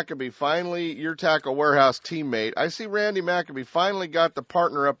Randy McAbee finally, your Tackle Warehouse teammate. I see Randy McAbee finally got the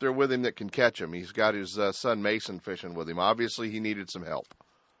partner up there with him that can catch him. He's got his son Mason fishing with him. Obviously, he needed some help.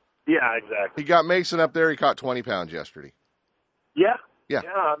 Yeah, exactly. He got Mason up there. He caught 20 pounds yesterday. Yeah. Yeah.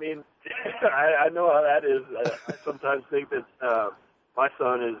 Yeah, I mean, I know how that is. I sometimes think that my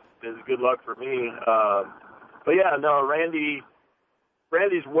son is good luck for me. But yeah, no, Randy's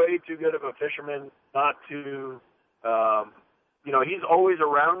way too good of a fisherman not to, he's always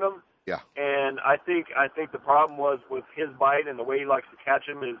around them. Yeah. And I think the problem was with his bite and the way he likes to catch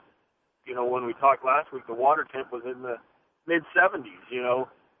them is, when we talked last week, the water temp was in the mid-70s,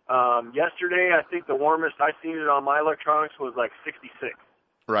 Yesterday, I think the warmest I seen it on my electronics was like 66.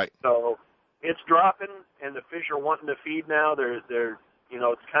 Right. So it's dropping, and the fish are wanting to feed now. They're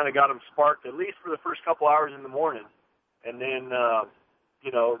it's kind of got them sparked, at least for the first couple hours in the morning. And then,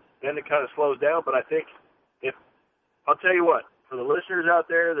 then it kind of slows down. But I think I'll tell you what, for the listeners out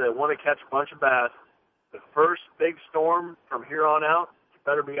there that want to catch a bunch of bass, the first big storm from here on out, you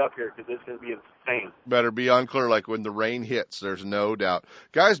better be up here because it's going to be insane. Better be on Clear Lake when the rain hits. There's no doubt.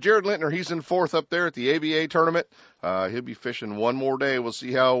 Guys, Jared Lintner, he's in fourth up there at the ABA tournament. He'll be fishing one more day. We'll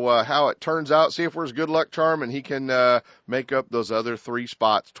see how it turns out. See if we're his good luck charm and he can make up those other three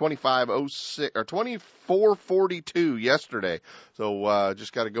spots. 25.06 or 24.42 yesterday. So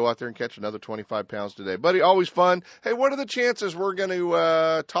just got to go out there and catch another 25 pounds today. Buddy, always fun. Hey, what are the chances we're going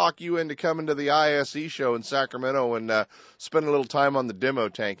to talk you into coming to the ISE show in Sacramento and spend a little time on the demo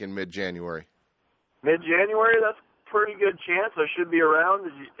tank in mid-January? Mid-January, that's a pretty good chance. I should be around.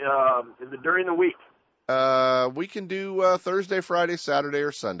 Is it during the week? We can do Thursday, Friday, Saturday,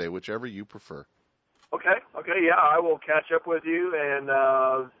 or Sunday, whichever you prefer. Okay, yeah, I will catch up with you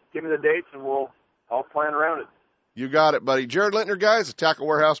and give me the dates, and I'll plan around it. You got it, buddy. Jared Lintner, guys, the Tackle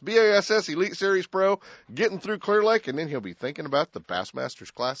Warehouse BASS Elite Series Pro, getting through Clear Lake, and then he'll be thinking about the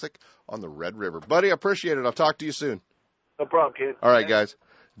Bassmasters Classic on the Red River. Buddy, I appreciate it. I'll talk to you soon. No problem, kid. All right, guys.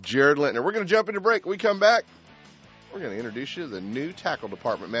 Jared Lintner. We're going to jump into break. When we come back, we're going to introduce you to the new tackle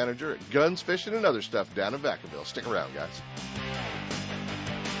department manager at Guns, Fishing, and Other Stuff down in Vacaville. Stick around, guys.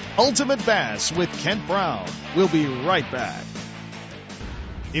 Ultimate Bass with Kent Brown. We'll be right back.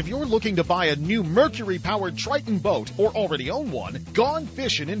 If you're looking to buy a new Mercury-powered Triton boat or already own one, Gone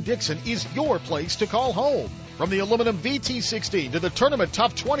Fishin' in Dixon is your place to call home. From the aluminum VT16 to the Tournament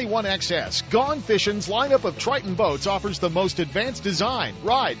Tough 21XS, Gone Fishin's lineup of Triton boats offers the most advanced design,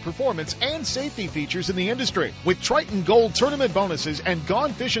 ride, performance, and safety features in the industry. With Triton Gold tournament bonuses and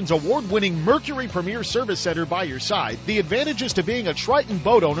Gone Fishin's award-winning Mercury Premier Service Center by your side, the advantages to being a Triton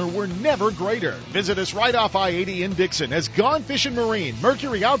boat owner were never greater. Visit us right off I-80 in Dixon as Gone Fishin' Marine,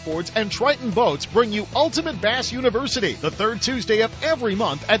 Mercury Outboards, and Triton Boats bring you Ultimate Bass University, the third Tuesday of every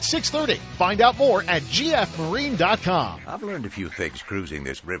month at 6:30. Find out more at gfmarine.com. I've learned a few things cruising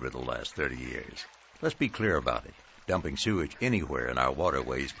this river the last 30 years. Let's be clear about it. Dumping sewage anywhere in our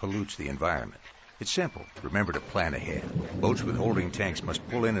waterways pollutes the environment. It's simple. Remember to plan ahead. Boats with holding tanks must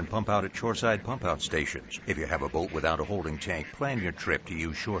pull in and pump out at shoreside pump-out stations. If you have a boat without a holding tank, plan your trip to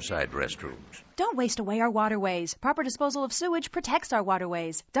use shoreside restrooms. Don't waste away our waterways. Proper disposal of sewage protects our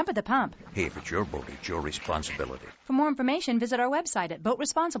waterways. Dump at the pump. Hey, if it's your boat, it's your responsibility. For more information, visit our website at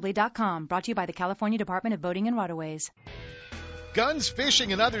boatresponsibly.com. Brought to you by the California Department of Boating and Waterways. Guns,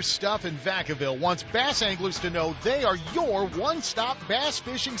 Fishing, and Other Stuff in Vacaville wants bass anglers to know they are your one-stop bass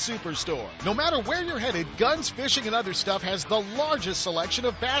fishing superstore. No matter where you're headed, Guns, Fishing, and Other Stuff has the largest selection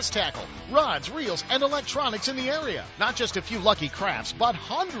of bass tackle, rods, reels, and electronics in the area. Not just a few lucky crafts, but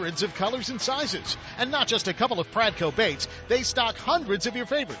hundreds of colors and sizes. And not just a couple of Pradco baits, they stock hundreds of your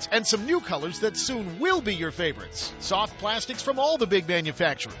favorites and some new colors that soon will be your favorites. Soft plastics from all the big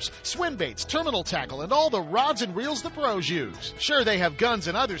manufacturers, swim baits, terminal tackle, and all the rods and reels the pros use. Sure, they have Guns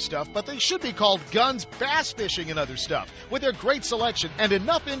and Other Stuff, but they should be called Guns, Bass Fishing, and Other Stuff. With their great selection and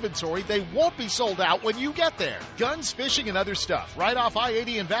enough inventory, they won't be sold out when you get there. Guns, Fishing, and Other Stuff, right off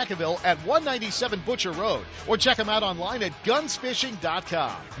I-80 in Vacaville at 197 Butcher Road. Or check them out online at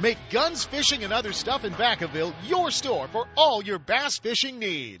gunsfishing.com. Make Guns, Fishing, and Other Stuff in Vacaville your store for all your bass fishing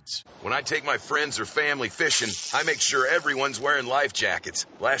needs. When I take my friends or family fishing, I make sure everyone's wearing life jackets.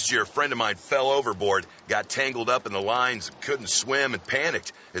 Last year, a friend of mine fell overboard, got tangled up in the lines, couldn't swim, and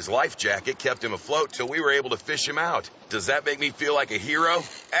panicked. His life jacket kept him afloat till we were able to fish him out. Does that make me feel like a hero?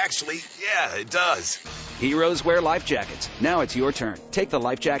 Actually, yeah, it does. Heroes wear life jackets. Now it's your turn. Take the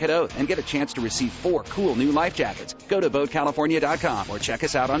life jacket oath and get a chance to receive 4 cool new life jackets. Go to BoatCalifornia.com or check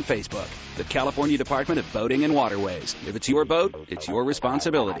us out on Facebook. The California Department of Boating and Waterways. If it's your boat, it's your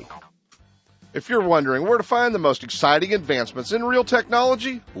responsibility. If you're wondering where to find the most exciting advancements in reel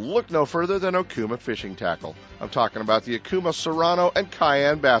technology, look no further than Okuma Fishing Tackle. I'm talking about the Okuma Serrano and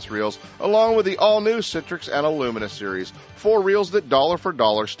Cayenne bass reels, along with the all-new Citrix and Illumina series. 4 reels that dollar for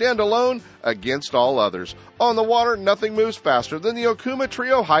dollar stand alone against all others. On the water, nothing moves faster than the Okuma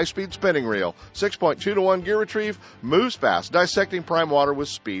Trio high-speed spinning reel. 6.2-to-1 gear retrieve, moves fast, dissecting prime water with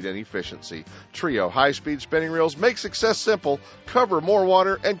speed and efficiency. Trio high-speed spinning reels make success simple, cover more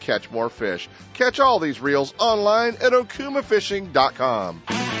water, and catch more fish. Catch all these reels online at okumafishing.com.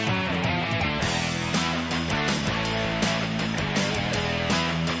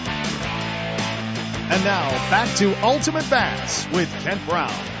 And now, back to Ultimate Bass with Kent Brown.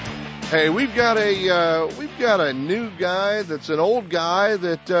 Hey, we've got a new guy that's an old guy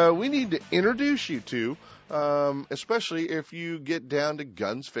that we need to introduce you to, especially if you get down to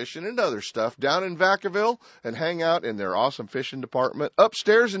Guns, Fishing, and Other Stuff down in Vacaville and hang out in their awesome fishing department,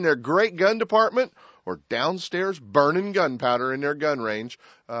 upstairs in their great gun department, or downstairs burning gunpowder in their gun range.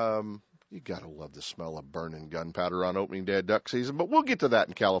 You got to love the smell of burning gunpowder on opening day of duck season, but we'll get to that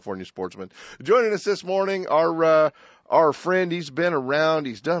in California Sportsman. Joining us this morning, our friend. He's been around.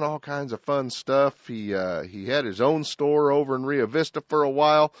 He's done all kinds of fun stuff. He had his own store over in Rio Vista for a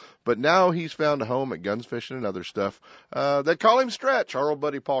while, but now he's found a home at Guns, Fishing, and Other Stuff. They call him Stretch, our old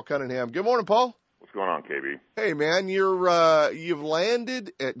buddy Paul Cunningham. Good morning, Paul. What's going on, KB? Hey, man, you've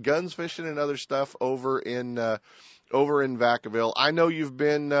landed at Guns, Fishing, and Other Stuff over in Vacaville. I know you've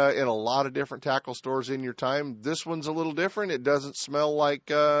been in a lot of different tackle stores in your time. This one's a little different. It doesn't smell like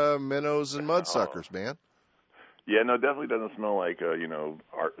minnows and mudsuckers, man. Yeah, no, it definitely doesn't smell like,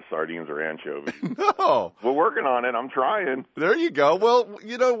 sardines or anchovies. No. We're working on it. I'm trying. There you go. Well,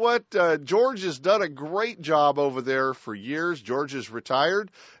 you know what? George has done a great job over there for years. George is retired,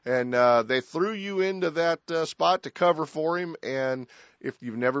 and they threw you into that spot to cover for him. And if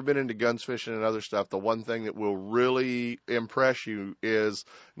you've never been into Guns, Fishing, and Other Stuff, the one thing that will really impress you is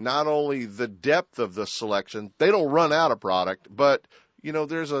not only the depth of the selection. They don't run out of product, but,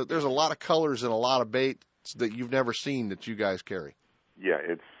 there's a lot of colors and a lot of bait that you've never seen that you guys carry. Yeah,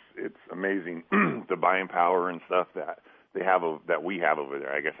 it's amazing the buying power and stuff that they have that we have over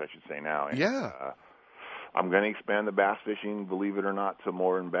there, I guess I should say now. And, yeah. I'm going to expand the bass fishing, believe it or not, to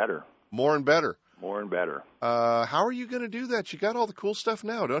more and better. More and better. More and better. How are you going to do that? You got all the cool stuff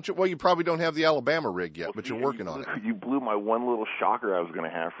now, don't you? Well, you probably don't have the Alabama rig yet, but you're working on it. You blew my one little shocker I was going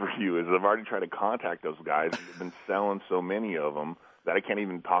to have for you is I've already tried to contact those guys. They've been selling so many of them that I can't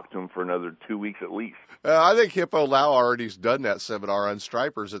even talk to them for another 2 weeks at least. I think Hippo Lau already's done that seminar on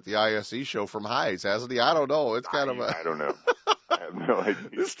stripers at the ISE show from Highs, hasn't he? I don't know. It's kind of a... I don't know. I have no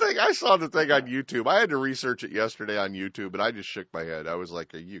idea. I saw the thing on YouTube. I had to research it yesterday on YouTube, and I just shook my head. I was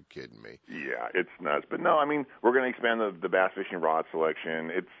like, are you kidding me? Yeah, it's nuts. But no, I mean, we're going to expand the bass fishing rod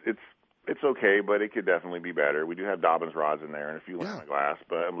selection. It's okay, but it could definitely be better. We do have Dobbins rods in there and a few Lima glass,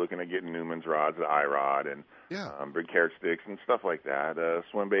 but I'm looking at getting Newman's rods, the I-Rod, and big carrot sticks and stuff like that.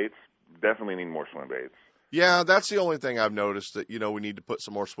 Swim baits, definitely need more swim baits. Yeah, that's the only thing I've noticed that, we need to put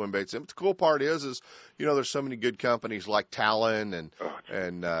some more swim baits in. But the cool part is, there's so many good companies like Talon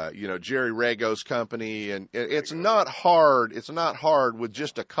and Jerry Rago's company. And it's not hard. It's not hard with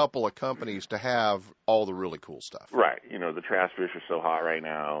just a couple of companies to have all the really cool stuff. Right. The trash fish are so hot right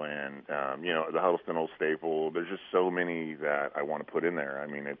now. And, the Huddleston Old Staple, there's just so many that I want to put in there. I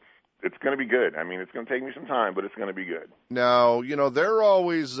mean, it's going to be good. I mean, it's going to take me some time, but it's going to be good. Now, they're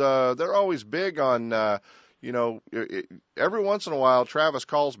always big on, every once in a while, Travis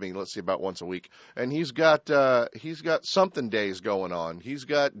calls me, let's see, about once a week, and he's got something days going on. He's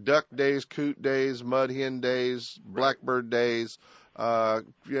got duck days, coot days, mud hen days, blackbird days.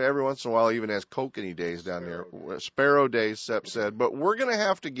 Every once in a while, he even has kokanee days down there. Sparrow days, Sepp said. But we're going to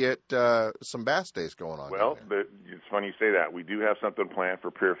have to get some bass days going on. Well, it's funny you say that. We do have something planned for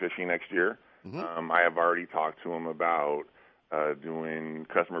pier fishing next year. Mm-hmm. I have already talked to him about doing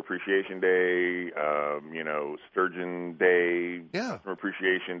Customer Appreciation Day, Sturgeon Day, Customer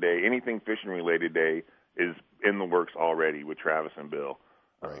Appreciation Day. Anything fishing-related day is in the works already with Travis and Bill.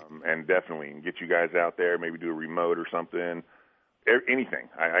 Right. And definitely get you guys out there, maybe do a remote or something. Anything.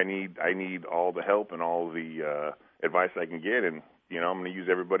 I need all the help and all the advice I can get, and I'm going to use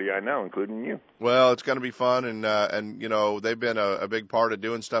everybody I know, including you. Well, it's going to be fun, and they've been a big part of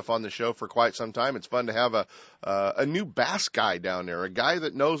doing stuff on the show for quite some time. It's fun to have a new bass guy down there, a guy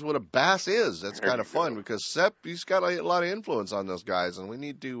that knows what a bass is. That's kind of fun because Sepp, he's got a lot of influence on those guys, and we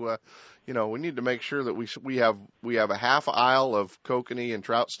need to. We need to make sure that we have a half aisle of kokanee and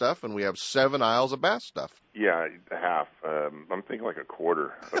trout stuff, and we have 7 aisles of bass stuff. Yeah, half. I'm thinking like a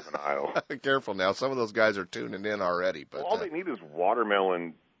quarter of an aisle. Careful now. Some of those guys are tuning in already. But all they need is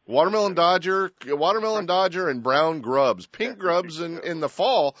watermelon Dodger, and brown grubs. Pink grubs in the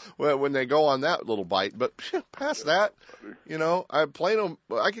fall when they go on that little bite. But past that, I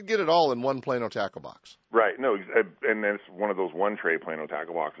could get it all in one Plano tackle box. Right. No, and it's one of those one-tray Plano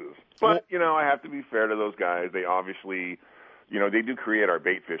tackle boxes. But, I have to be fair to those guys. They obviously, they do create our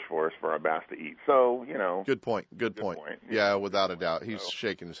bait fish for us for our bass to eat. So, Good point. Yeah, without a doubt. He's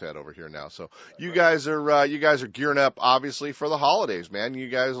shaking his head over here now. So you guys are gearing up, obviously, for the holidays, man. You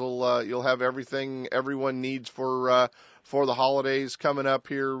guys you'll have everything everyone needs for the holidays coming up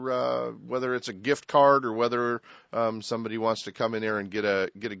here, whether it's a gift card or whether somebody wants to come in there and get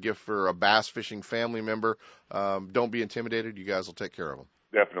a gift for a bass fishing family member. Don't be intimidated. You guys will take care of them.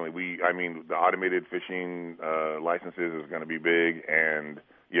 Definitely. The automated fishing licenses is going to be big, and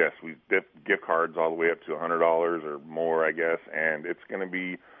yes, we gift cards all the way up to $100 or more, I guess, and it's going to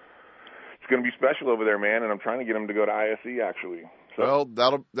be special over there, man. And I'm trying to get them to go to ISE actually. So.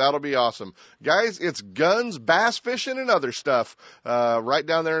 Well, that'll be awesome. Guys, it's guns, bass fishing, and other stuff right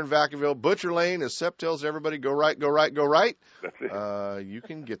down there in Vacaville. Butcher Lane, as Sepp tells everybody, go right, go right, go right. That's it. You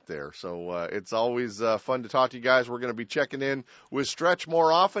can get there. So it's always fun to talk to you guys. We're going to be checking in with Stretch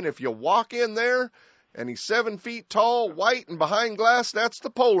more often. If you walk in there and he's 7 feet tall, white, and behind glass, that's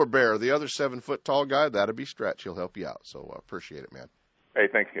the polar bear. The other 7-foot tall guy, that'll be Stretch. He'll help you out. So appreciate it, man. Hey,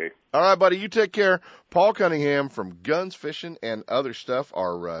 thanks, Kate. All right, buddy, you take care. Paul Cunningham from Guns, Fishing, and Other Stuff,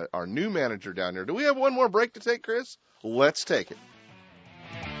 our new manager down there. Do we have one more break to take, Chris? Let's take it.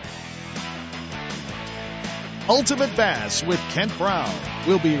 Ultimate Bass with Kent Brown.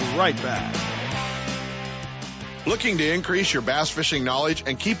 We'll be right back. Looking to increase your bass fishing knowledge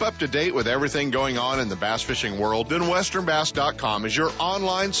and keep up to date with everything going on in the bass fishing world? Then westernbass.com is your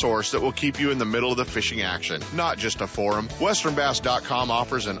online source that will keep you in the middle of the fishing action, not just a forum. Westernbass.com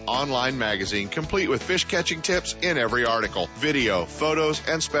offers an online magazine complete with fish catching tips in every article, video, photos,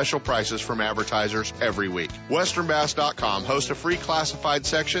 and special prices from advertisers every week. Westernbass.com hosts a free classified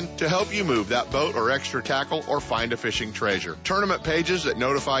section to help you move that boat or extra tackle or find a fishing treasure. Tournament pages that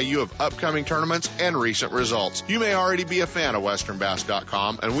notify you of upcoming tournaments and recent results. You may already be a fan of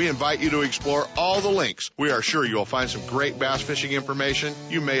westernbass.com, and we invite you to explore all the links. We are sure you'll find some great bass fishing information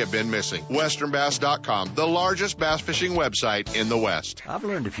you may have been missing. westernbass.com, the largest bass fishing website in the West. I've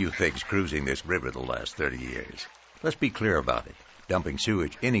learned a few things cruising this river the last 30 years. Let's be clear about it. Dumping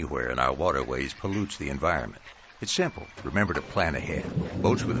sewage anywhere in our waterways pollutes the environment. It's simple. Remember to plan ahead.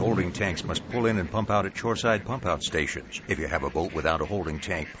 Boats with holding tanks must pull in and pump out at shoreside pump-out stations. If you have a boat without a holding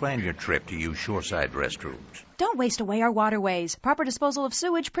tank, plan your trip to use shoreside restrooms. Don't waste away our waterways. Proper disposal of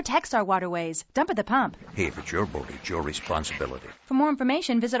sewage protects our waterways. Dump at the pump. Hey, if it's your boat, it's your responsibility. For more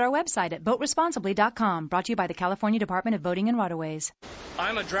information, visit our website at boatresponsibly.com. Brought to you by the California Department of Boating and Waterways.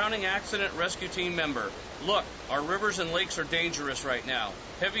 I'm a drowning accident rescue team member. Look, our rivers and lakes are dangerous right now.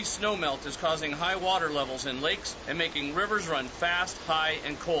 Heavy snowmelt is causing high water levels in lakes and making rivers run fast, high,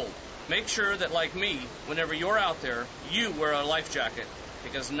 and cold. Make sure that, like me, whenever you're out there, you wear a life jacket,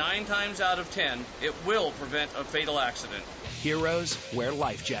 because 9 times out of 10, it will prevent a fatal accident. Heroes wear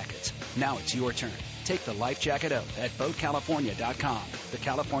life jackets. Now it's your turn. Take the life jacket oath at BoatCalifornia.com. The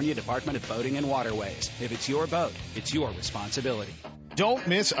California Department of Boating and Waterways. If it's your boat, it's your responsibility. Don't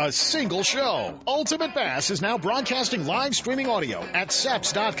miss a single show. Ultimate Bass is now broadcasting live streaming audio at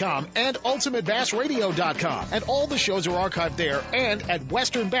seps.com and ultimatebassradio.com. And all the shows are archived there and at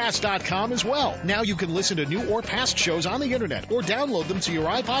westernbass.com as well. Now you can listen to new or past shows on the internet or download them to your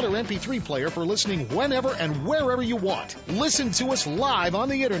iPod or MP3 player for listening whenever and wherever you want. Listen to us live on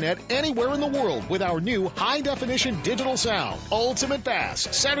the internet anywhere in the world with our new high-definition digital sound. Ultimate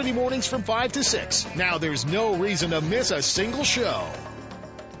Bass, Saturday mornings from 5 to 6. Now there's no reason to miss a single show.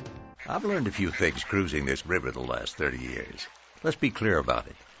 I've learned a few things cruising this river the last 30 years. Let's be clear about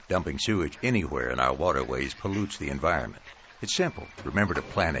it. Dumping sewage anywhere in our waterways pollutes the environment. It's simple. Remember to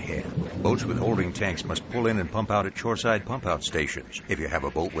plan ahead. Boats with holding tanks must pull in and pump out at shoreside pump-out stations. If you have a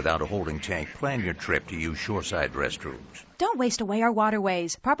boat without a holding tank, plan your trip to use shoreside restrooms. Don't waste away our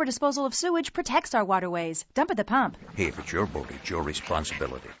waterways. Proper disposal of sewage protects our waterways. Dump at the pump. Hey, if it's your boat, it's your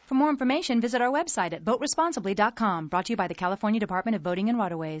responsibility. For more information, visit our website at boatresponsibly.com. Brought to you by the California Department of Boating and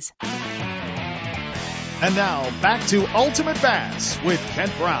Waterways. And now, back to Ultimate Bass with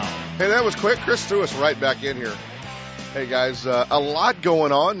Kent Brown. Hey, that was quick. Chris threw us right back in here. Hey, guys, a lot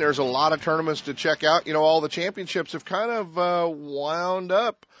going on. There's a lot of tournaments to check out. You know, all the championships have kind of wound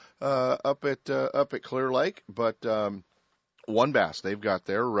up at Clear Lake, but One Bass, they've got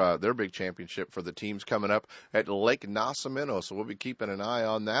their big championship for the teams coming up at Lake Nacimiento, so we'll be keeping an eye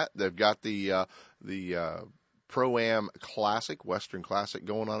on that. They've got the Pro-Am Classic, Western Classic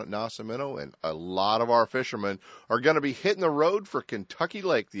going on at Nacimiento, and a lot of our fishermen are going to be hitting the road for Kentucky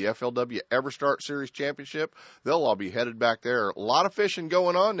Lake, the FLW EverStart Series Championship. They'll all be headed back there. A lot of fishing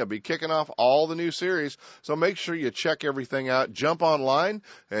going on. They'll be kicking off all the new series, so make sure you check everything out. Jump online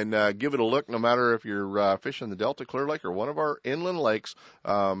and give it a look, no matter if you're fishing the Delta, Clear Lake, or one of our inland lakes.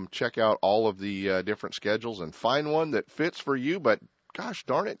 Check out all of the different schedules and find one that fits for you, but gosh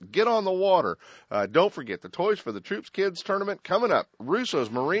darn it, get on the water. Don't forget the Toys for the Troops Kids Tournament coming up. Russo's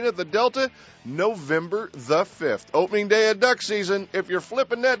Marina at the Delta, November the 5th. Opening day of duck season. If you're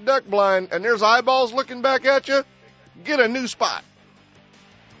flipping that duck blind and there's eyeballs looking back at you, get a new spot.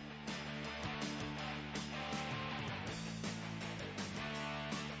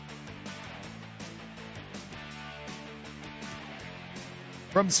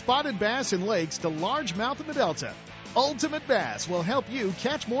 From spotted bass in lakes to largemouth in the Delta, Ultimate Bass will help you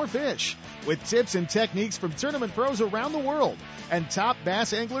catch more fish with tips and techniques from tournament pros around the world and top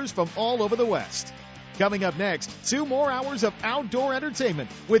bass anglers from all over the West. Coming up next, 2 more hours of outdoor entertainment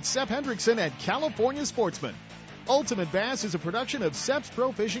with Sepp Hendrickson and California Sportsman. Ultimate Bass is a production of Sepp's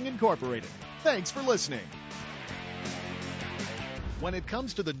Pro Fishing Incorporated. Thanks for listening. When it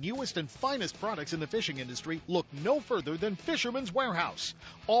comes to the newest and finest products in the fishing industry, look no further than Fisherman's Warehouse.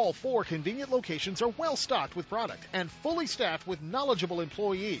 All 4 convenient locations are well stocked with product and fully staffed with knowledgeable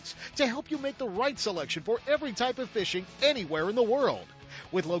employees to help you make the right selection for every type of fishing anywhere in the world.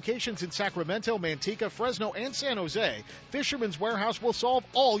 With locations in Sacramento, Manteca, Fresno, and San Jose, Fisherman's Warehouse will solve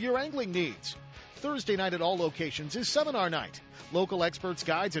all your angling needs. Thursday night at all locations is seminar night. Local experts,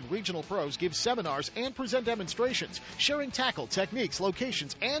 guides, and regional pros give seminars and present demonstrations, sharing tackle, techniques,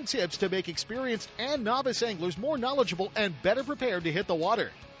 locations, and tips to make experienced and novice anglers more knowledgeable and better prepared to hit the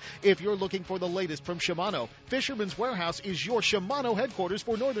water. If you're looking for the latest from Shimano, Fisherman's Warehouse is your Shimano headquarters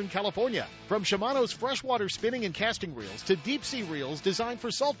for Northern California. From Shimano's freshwater spinning and casting reels to deep-sea reels designed for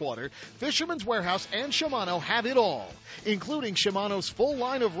saltwater, Fisherman's Warehouse and Shimano have it all, including Shimano's full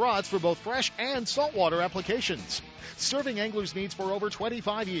line of rods for both fresh and saltwater applications. Serving anglers' needs for over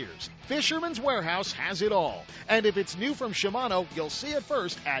 25 years, Fisherman's Warehouse has it all. And if it's new from Shimano, you'll see it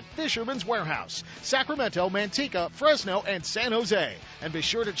first at Fisherman's Warehouse, Sacramento, Manteca, Fresno, and San Jose. And be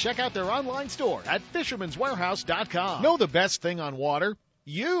sure to check out their online store at fishermanswarehouse.com. Know the best thing on water?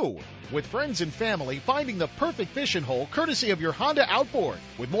 You. With friends and family, finding the perfect fishing hole courtesy of your Honda Outboard.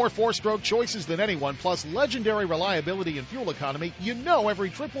 With more 4-stroke choices than anyone, plus legendary reliability and fuel economy, you know every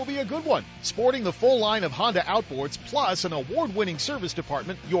trip will be a good one. Sporting the full line of Honda Outboards, plus an award-winning service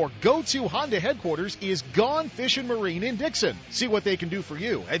department, your go-to Honda headquarters is Gone Fishin' Marine in Dixon. See what they can do for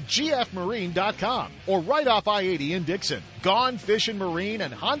you at gfmarine.com or right off I-80 in Dixon. Gone Fishin' Marine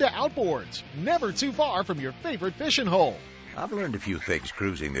and Honda Outboards. Never too far from your favorite fishing hole. I've learned a few things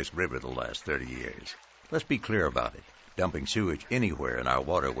cruising this river the last 30 years. Let's be clear about it. Dumping sewage anywhere in our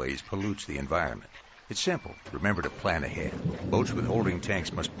waterways pollutes the environment. It's simple. Remember to plan ahead. Boats with holding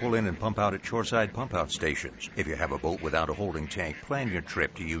tanks must pull in and pump out at shoreside pump-out stations. If you have a boat without a holding tank, plan your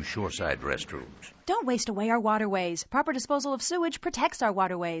trip to use shoreside restrooms. Don't waste away our waterways. Proper disposal of sewage protects our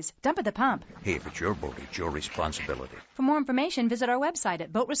waterways. Dump at the pump. Hey, if it's your boat, it's your responsibility. For more information, visit our website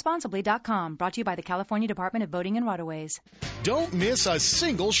at boatresponsibly.com. Brought to you by the California Department of Boating and Waterways. Don't miss a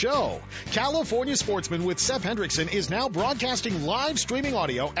single show. California Sportsman with Seth Hendrickson is now broadcasting live streaming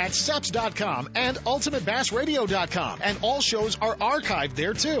audio at seps.com and ultimatebassradio.com. And all shows are archived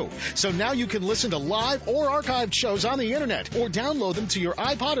there, too. So now you can listen to live or archived shows on the Internet or download them to your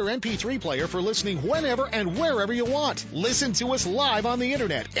iPod or MP3 player for listening whenever and wherever you want. Listen to us live on the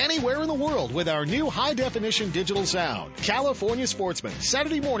Internet anywhere in the world with our new high-definition digital sound. California Sportsman,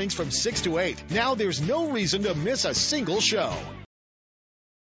 Saturday mornings from 6 to 8. Now there's no reason to miss a single show.